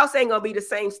 the house ain't gonna be the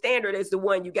same standard as the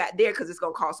one you got there, because it's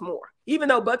gonna cost more. Even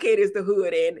though Buckhead is the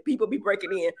hood and people be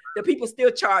breaking in, the people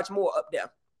still charge more up there.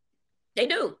 They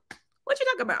do. What you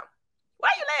talking about? Why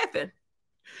are you laughing?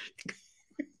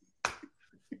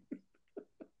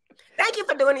 Thank you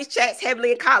for doing these chats,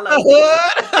 Heavenly and Carlos. We love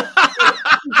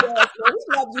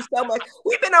you so much.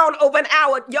 We've been on over an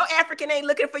hour. Your African ain't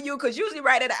looking for you, because usually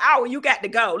right at an hour, you got to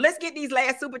go. Let's get these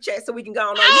last super chats so we can go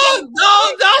on.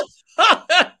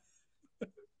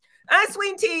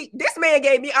 Unsweet Tea, this man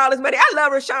gave me all his money. I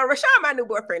love Rashawn. Rashawn, my new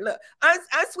boyfriend. Look,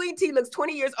 Unsweet Tea looks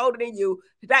 20 years older than you.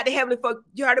 Dr. Heavenly, for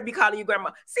you heard to be calling you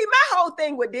grandma. See, my whole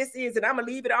thing with this is, and I'm going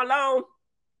to leave it alone,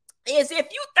 is if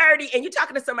you 30 and you're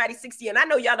talking to somebody 60, and I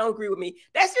know y'all don't agree with me,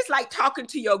 that's just like talking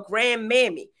to your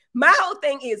grandmammy. My whole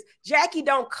thing is, Jackie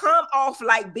don't come off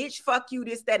like, bitch, fuck you,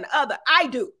 this, that, and the other. I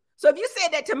do. So if you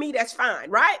said that to me, that's fine,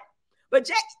 right? But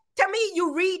Jackie, to me,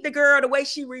 you read the girl the way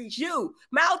she reads you.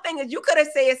 My whole thing is, you could have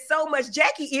said so much.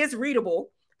 Jackie is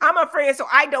readable. I'm a friend, so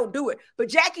I don't do it. But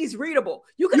Jackie's readable.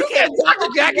 You could have said Dr.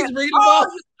 Jackie's readable.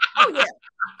 Oh yeah.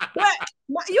 But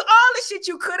you all the shit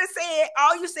you could have said,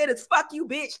 all you said is fuck you,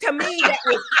 bitch. To me, that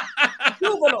was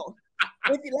juvenile,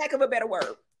 with the lack of a better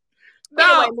word.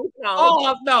 No, anyway,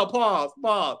 no, pause.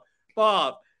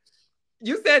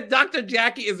 You said Dr.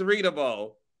 Jackie is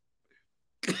readable.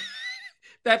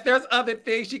 That there's other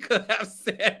things she could have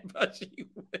said, but she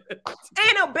wouldn't.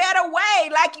 In a better way.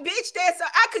 Like, bitch,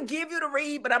 I could give you the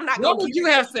read, but I'm not going to. What would you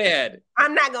have said?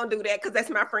 I'm not going to do that because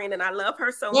that's my friend and I love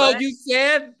her so much. Well, you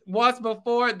said once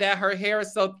before that her hair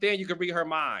is so thin you could read her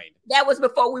mind. That was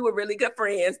before we were really good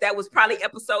friends. That was probably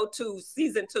episode 2,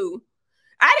 season 2.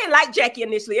 I didn't like Jackie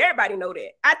initially. Everybody know that.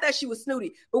 I thought she was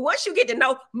snooty. But once you get to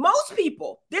know most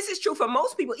people, this is true for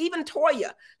most people, even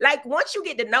Toya. Like, once you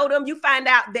get to know them, you find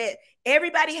out that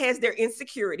everybody has their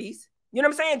insecurities. You know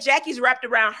what I'm saying? Jackie's wrapped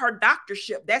around her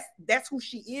doctorship. That's who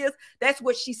she is. That's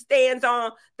what she stands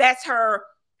on. That's her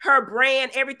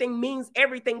brand. Everything means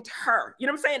everything to her. You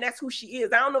know what I'm saying? That's who she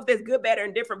is. I don't know if that's good, better,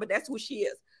 and different, but that's who she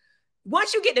is.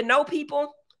 Once you get to know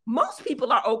people, most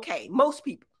people are okay. Most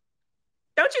people.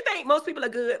 Don't you think most people are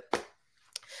good?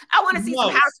 I want to see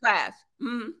some housewives.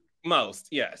 Mm-hmm. Most,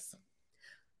 yes.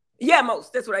 Yeah,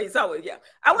 most. That's what I saw. Yeah.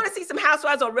 I want to see some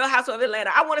housewives on Real Housewives of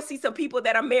Atlanta. I want to see some people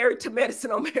that are married to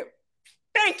Madison on Married.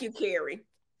 Thank you, Kari.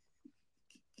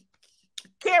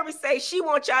 Kari says she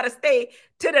wants y'all to stay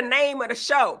to the name of the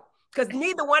show because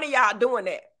neither one of y'all doing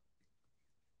that.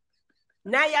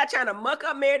 Now y'all trying to muck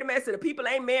up Married to Medicine. The people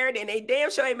ain't married and they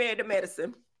damn sure ain't married to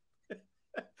Medicine.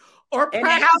 And the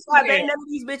housewives ain't none of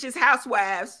these bitches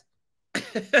housewives.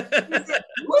 Who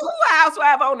a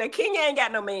housewife on there? Kenya ain't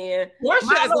got no man. Portia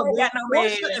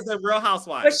is a real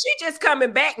housewife. But she just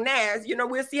coming back now. You know,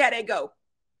 we'll see how they go.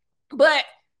 But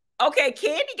okay,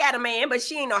 Candy got a man, but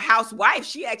she ain't no housewife.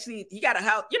 She actually, you got a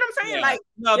house. You know what I'm saying? Yeah. Like,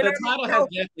 no, the title has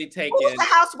definitely taken. Who's the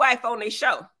housewife on their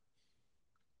show?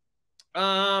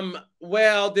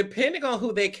 Well, depending on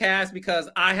who they cast, because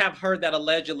I have heard that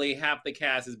allegedly half the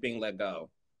cast is being let go.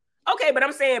 Okay, but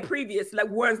I'm saying previous, like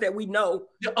ones that we know.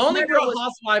 The only real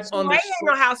housewife on the show. Ain't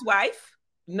no housewife.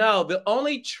 No, the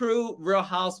only true real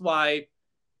housewife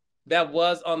that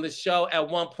was on the show at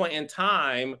one point in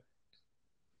time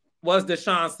was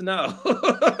Deshaun Snow.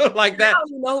 Like that. I don't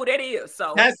even know who that is.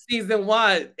 So that's season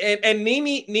 1. And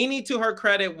Nene, to her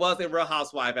credit, was a real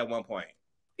housewife at one point.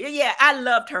 Yeah, I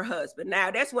loved her husband.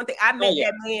 Now, that's one thing. I met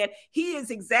that man. He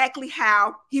is exactly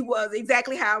how he was,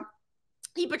 exactly how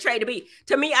he portrayed to be.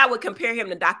 To me, I would compare him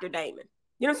to Dr. Damon.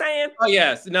 You know what I'm saying? Oh,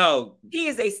 yes. No. He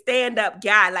is a stand-up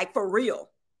guy, like for real.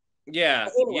 Yeah.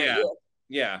 Anyway,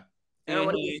 yeah. I don't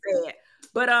want to be sad.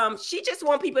 But she just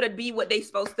want people to be what they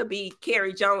supposed to be.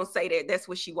 Kari Jones say that that's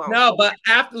what she wants. No, but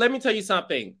let me tell you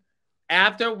something.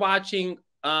 After watching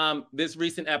this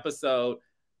recent episode,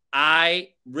 I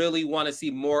really want to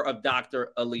see more of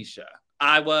Dr. Alicia.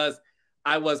 I was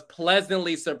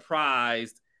pleasantly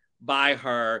surprised by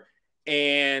her.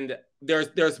 And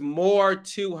there's more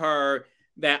to her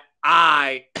that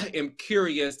I am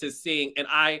curious to see, and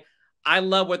I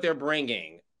love what they're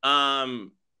bringing.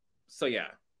 So yeah,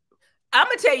 I'm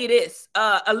gonna tell you this: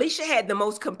 Alicia had the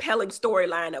most compelling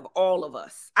storyline of all of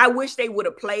us. I wish they would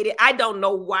have played it. I don't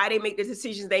know why they make the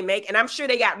decisions they make, and I'm sure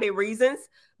they got their reasons.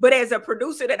 But as a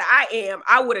producer that I am,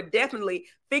 I would have definitely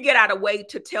figured out a way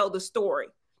to tell the story.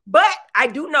 But I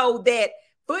do know that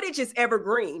footage is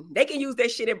evergreen. They can use that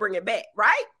shit and bring it back,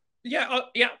 right? Yeah,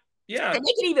 yeah. And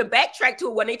they can even backtrack to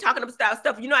it when they talking about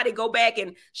stuff. You know how they go back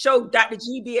and show Dr.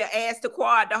 G be an ass to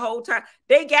Quad the whole time.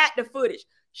 They got the footage.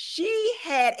 She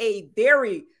had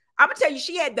I'm gonna tell you,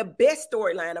 she had the best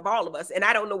storyline of all of us, and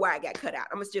I don't know why I got cut out.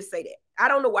 I must just say that. I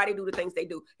don't know why they do the things they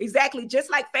do. Exactly, just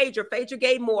like Phaedra. Phaedra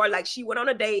gave more, like she went on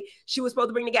a date. She was supposed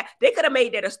to bring the guy. They could have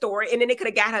made that a story, and then they could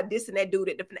have got her this and that dude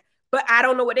at the finale. But I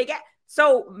don't know what they got.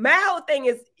 So my whole thing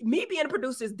is, me being a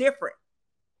producer is different.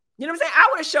 You know what I'm saying? I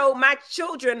would have showed my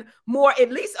children more, at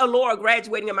least Alora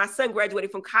graduating and my son graduating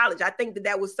from college. I think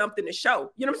that was something to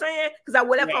show. You know what I'm saying? Because I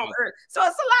would have on Earth. So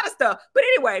it's a lot of stuff. But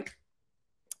anyway,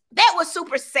 that was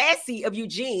super sassy of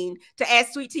Eugene to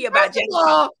ask Sweet Tea about Jackie.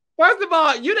 First of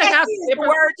all, you didn't have to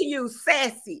word to use,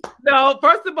 sassy. No,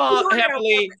 first of all,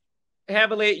 Heavenly,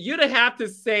 Heavenly, you don't have to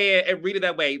say it and read it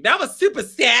that way. That was super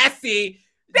sassy.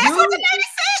 That's what the lady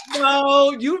said.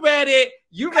 No, you read it.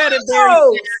 You read it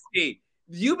very sassy.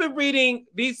 You've been reading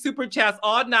these super chats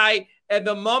all night, and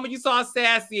the moment you saw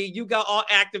sassy, you got all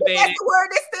activated. That's the word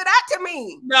that stood out to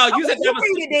me. No, you said that was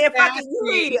read it. Then fucking you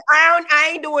read it. I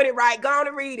ain't doing it right. Go on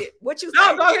and read it. What you say?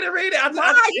 No, go ahead and read it. I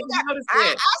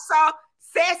saw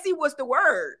sassy was the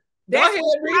word. That's go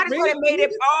ahead, read it. Made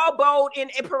it all bold in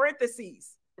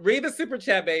parentheses. Read the super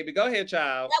chat, baby. Go ahead,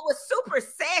 child. That was super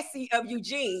sassy of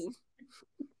Eugene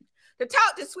to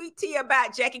talk to Sweet Tea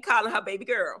about Jackie calling her baby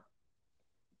girl.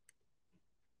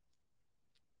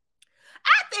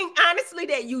 I think honestly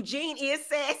that Eugene is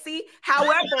sassy.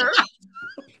 However,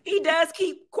 he does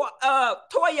keep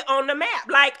Toya on the map.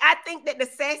 Like, I think that the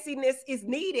sassiness is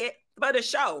needed for the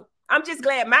show. I'm just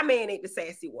glad my man ain't the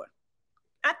sassy one.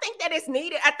 I think that it's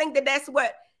needed. I think that that's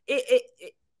what it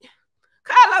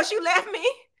Carlos, you left me.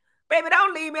 Baby,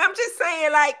 don't leave me. I'm just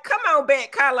saying, like, come on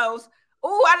back, Carlos.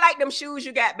 Ooh, I like them shoes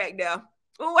you got back there.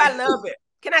 Ooh, I love it.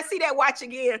 Can I see that watch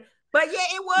again? But yeah,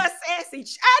 it was sassy.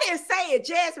 I didn't say it.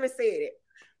 Jasmine said it.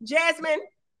 Jasmine,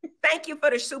 thank you for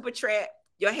the super chat.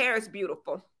 Your hair is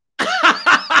beautiful. You want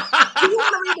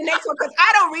to read the next one? Because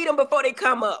I don't read them before they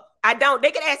come up. I don't.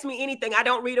 They can ask me anything. I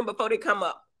don't read them before they come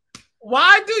up.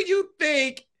 Why do you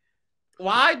think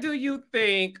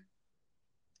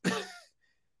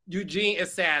Eugene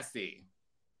is sassy?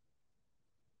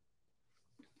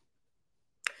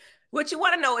 What you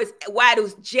want to know is why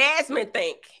does Jasmine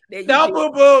think that no,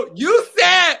 boo-boo. You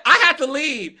said I had to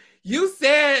leave. You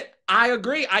said I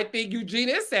agree. I think Eugene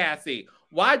is sassy.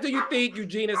 Why do you think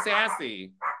Eugene is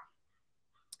sassy?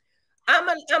 I'm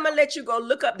gonna let you go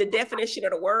look up the definition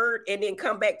of the word and then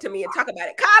come back to me and talk about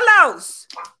it. Carlos,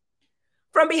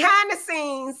 from behind the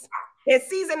scenes in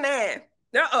season 9.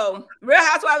 Real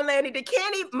Housewives landed. Did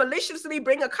Candy maliciously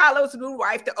bring a Carlos' new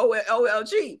wife to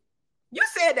OLG? You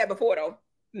said that before, though.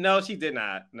 No, she did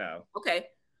not. No. Okay.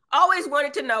 Always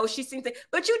wanted to know. She seems to,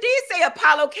 but you did say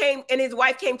Apollo came and his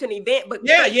wife came to an event. But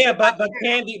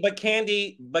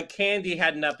but Candy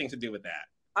had nothing to do with that.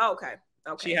 Oh, okay.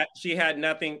 Okay. She had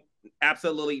nothing,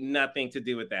 absolutely nothing to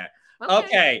do with that.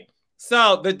 Okay.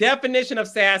 So the definition of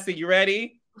sassy. You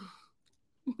ready?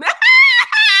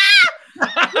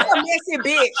 You're a messy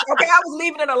bitch. Okay, I was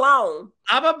leaving it alone.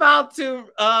 I'm about to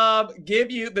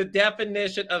give you the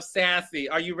definition of sassy.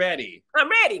 Are you ready? I'm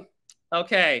ready.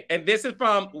 Okay, and this is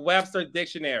from Webster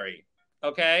Dictionary.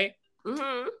 Okay.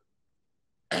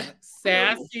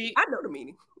 Sassy. I know the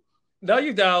meaning. No,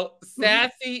 you don't.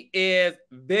 Sassy is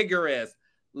vigorous,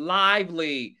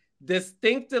 lively,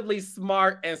 distinctively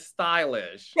smart, and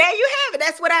stylish. There you have it.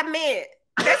 That's what I meant.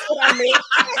 That's what I meant.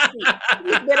 Sassy.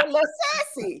 He's been a little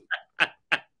sassy.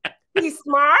 He's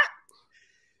smart.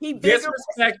 He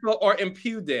disrespectful or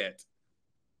impudent.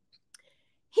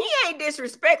 He ain't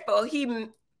disrespectful.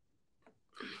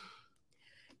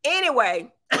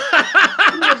 Anyway, he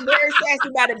was very sassy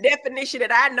by the definition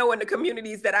that I know in the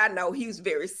communities that I know. He was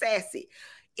very sassy.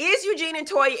 Is Eugene and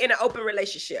Toya in an open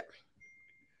relationship?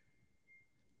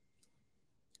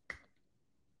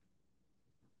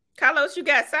 Carlos, you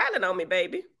got silent on me,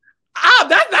 baby. Oh,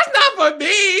 that's not for me.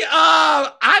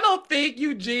 I don't think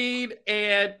Eugene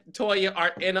and Toya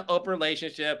are in an open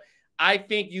relationship. I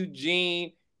think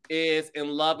Eugene is in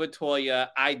love with Toya.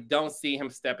 I don't see him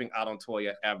stepping out on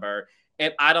Toya ever.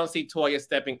 And I don't see Toya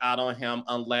stepping out on him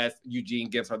unless Eugene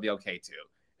gives her the okay to.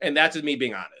 And that's just me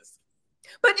being honest.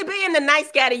 But being the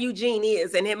nice guy that Eugene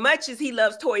is, and as much as he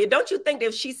loves Toya, don't you think that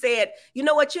if she said, you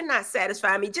know what, you're not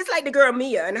satisfying me, just like the girl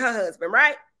Mia and her husband,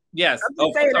 right? Yes. I'm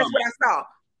just saying that's what I saw.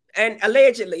 And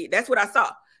allegedly, that's what I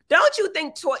saw. Don't you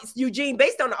think Eugene,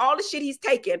 based on all the shit he's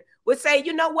taken, would say,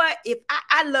 you know what? If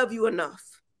I love you enough,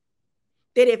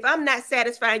 that if I'm not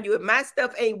satisfying you, if my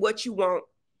stuff ain't what you want,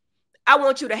 I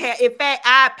want you to have, in fact,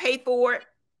 I pay for it.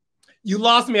 You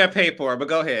lost me at pay for it, but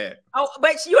go ahead. Oh,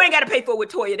 but you ain't got to pay for it with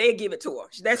Toya. They'll give it to her.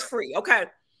 That's free, okay?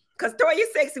 Because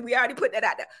Toya's sexy. We already put that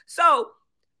out there. So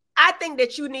I think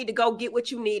that you need to go get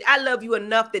what you need. I love you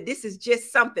enough that this is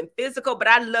just something physical, but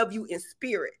I love you in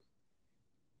spirit.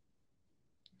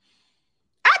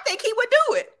 I think he would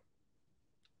do it.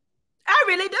 I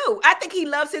really do. I think he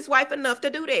loves his wife enough to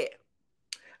do that.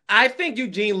 I think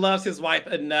Eugene loves his wife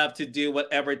enough to do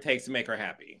whatever it takes to make her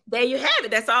happy. There you have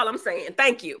it. That's all I'm saying.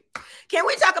 Thank you. Can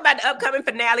we talk about the upcoming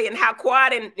finale and how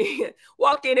Quad and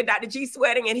walked in at Dr. G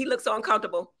sweating and he looked so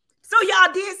uncomfortable? So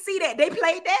y'all did see that. They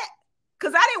played that?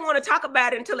 Because I didn't want to talk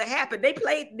about it until it happened.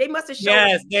 They must have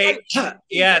showed.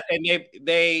 Yes, and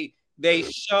they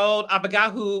showed, I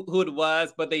forgot who it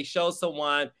was, but they showed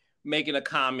someone making a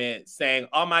comment saying,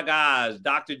 oh my gosh,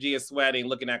 Dr. G is sweating,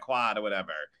 looking at Quad or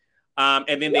whatever.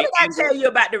 And then what did I tell you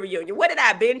about the reunion? What did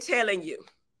I been telling you?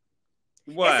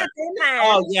 What?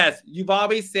 Oh, yes. You've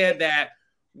always said that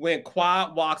when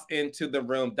Quad walks into the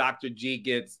room, Dr. G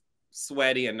gets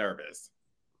sweaty and nervous.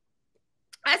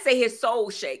 I say his soul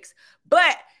shakes.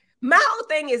 But my whole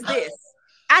thing is this.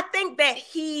 I think that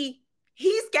he's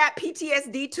got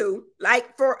PTSD too, like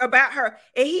about her,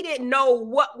 and he didn't know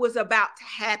what was about to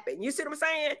happen. You see what I'm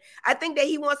saying? I think that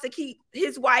he wants to keep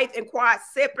his wife and Quad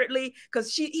separately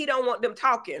because he don't want them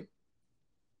talking.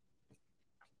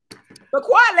 But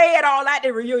Quad lay it all at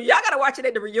the reunion. Y'all gotta watch it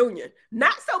at the reunion.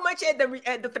 Not so much at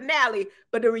the finale,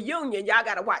 but the reunion. Y'all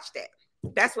gotta watch that.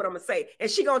 That's what I'm gonna say. And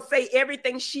she gonna say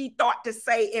everything she thought to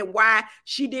say and why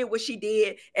she did what she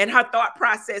did and her thought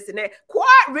process and that. Quad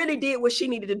really did what she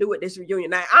needed to do at this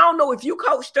reunion. Now, I don't know if you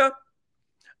coached her.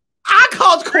 I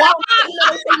coached Quad. You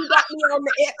know, you got me on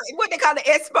what they call the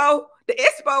expo. The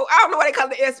expo. I don't know what they call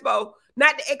the expo.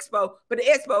 Not the expo, but the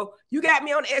expo. You got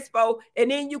me on the expo,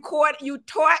 and then you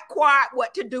taught Quad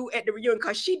what to do at the reunion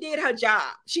because she did her job.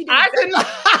 She did.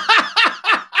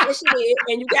 Yes, she did.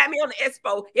 And you got me on the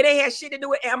expo. It ain't had shit to do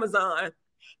with Amazon.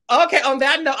 Okay, on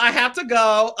that note, I have to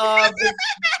go.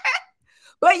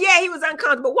 But yeah, he was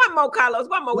uncomfortable. One more, Carlos.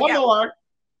 One more.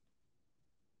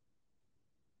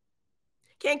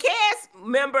 Can cast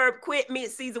member quit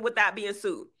mid-season without being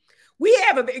sued?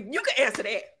 You can answer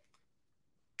that.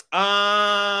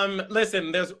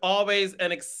 Listen, there's always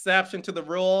an exception to the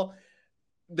rule.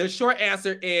 The short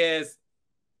answer is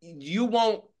you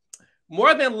won't,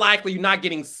 more than likely you're not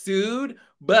getting sued,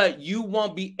 but you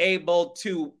won't be able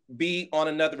to be on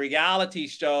another reality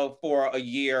show for a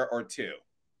year or two.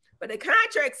 But the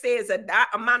contract says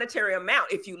a monetary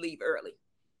amount if you leave early.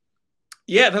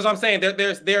 Yeah, that's what I'm saying.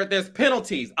 There's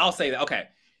penalties. I'll say that. Okay.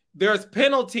 There's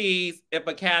penalties if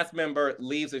a cast member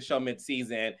leaves the show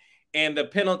mid-season, and the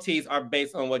penalties are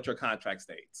based on what your contract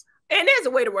states. And there's a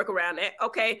way to work around that.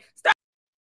 Okay.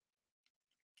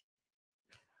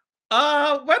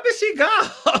 Where did she go?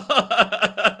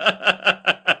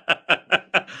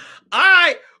 All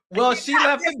right. Well, she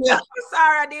left the bill. I'm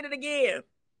sorry, I did it again.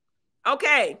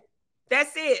 Okay.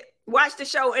 That's it. Watch the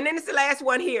show. And then it's the last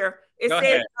one here. It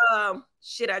says,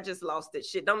 shit, I just lost it.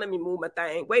 Shit, don't let me move my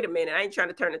thing. Wait a minute. I ain't trying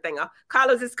to turn the thing off.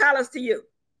 Carlos, it's Carlos to you.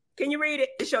 Can you read it?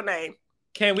 It's your name.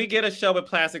 Can we get a show with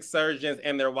plastic surgeons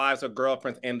and their wives or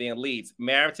girlfriends and the elites?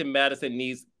 Married2med Madison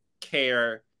needs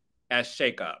care as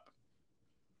shakeup.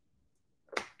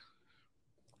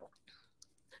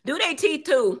 Do they teeth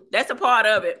too? That's a part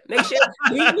of it. Make sure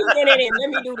you in it and let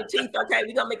me do the teeth. Okay,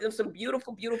 we're gonna make them some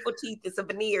beautiful, beautiful teeth and some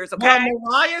veneers. Okay. Well,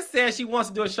 Mariah says she wants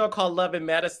to do a show called Love and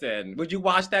Medicine. Would you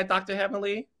watch that, Dr.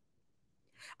 Heavenly?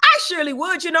 I surely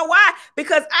would. You know why?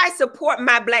 Because I support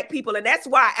my Black people, and that's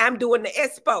why I'm doing the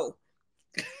expo.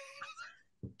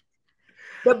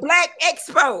 The Black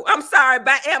Expo. I'm sorry,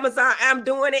 by Amazon. I'm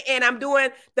doing it, and I'm doing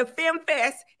the Film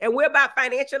Fest, and we're about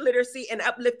financial literacy and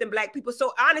uplifting Black people.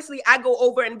 So honestly, I go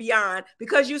over and beyond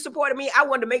because you supported me. I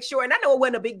wanted to make sure, and I know it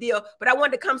wasn't a big deal, but I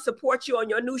wanted to come support you on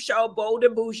your new show, Bold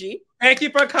and Bougie. Thank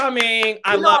you for coming.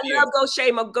 I love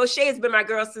Goshay. Goshay has been my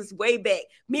girl since way back.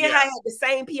 Me and her had the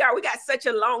same PR. We got such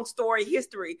a long story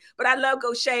history, but I love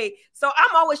Goshay. So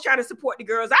I'm always trying to support the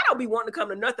girls. I don't be wanting to come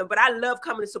to nothing, but I love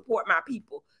coming to support my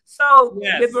people. So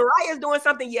if Mariah's doing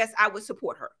something, yes, I would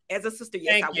support her. As a sister,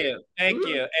 yes, Thank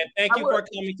you. And thank you for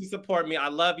coming to support me. I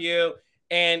love you.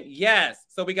 And yes,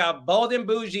 so we got Bold and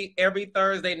Bougie every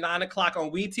Thursday, 9 o'clock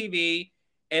on WeTV,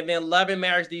 and then Love and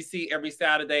Marriage DC every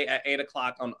Saturday at 8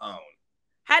 o'clock on OWN.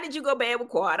 How did you go bad with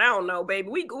Quad? I don't know, baby.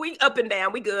 We up and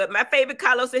down. We good. My favorite,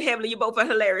 Carlos and Heavenly. You both are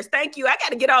hilarious. Thank you. I got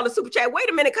to get all the super chat. Wait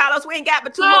a minute, Carlos. We ain't got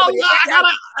but 2 more. I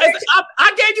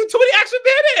gave you 20 extra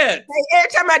minutes. Hey,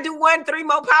 every time I do 1, 3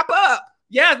 more pop up.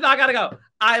 Yes, no, I got to go.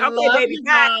 I love baby. you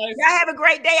guys. Y'all have a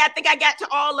great day. I think I got to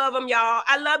all of them, y'all.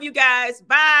 I love you guys.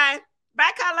 Bye.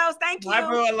 Bye, Carlos. Thank you. Bye,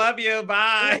 bro. I love you.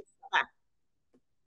 Bye.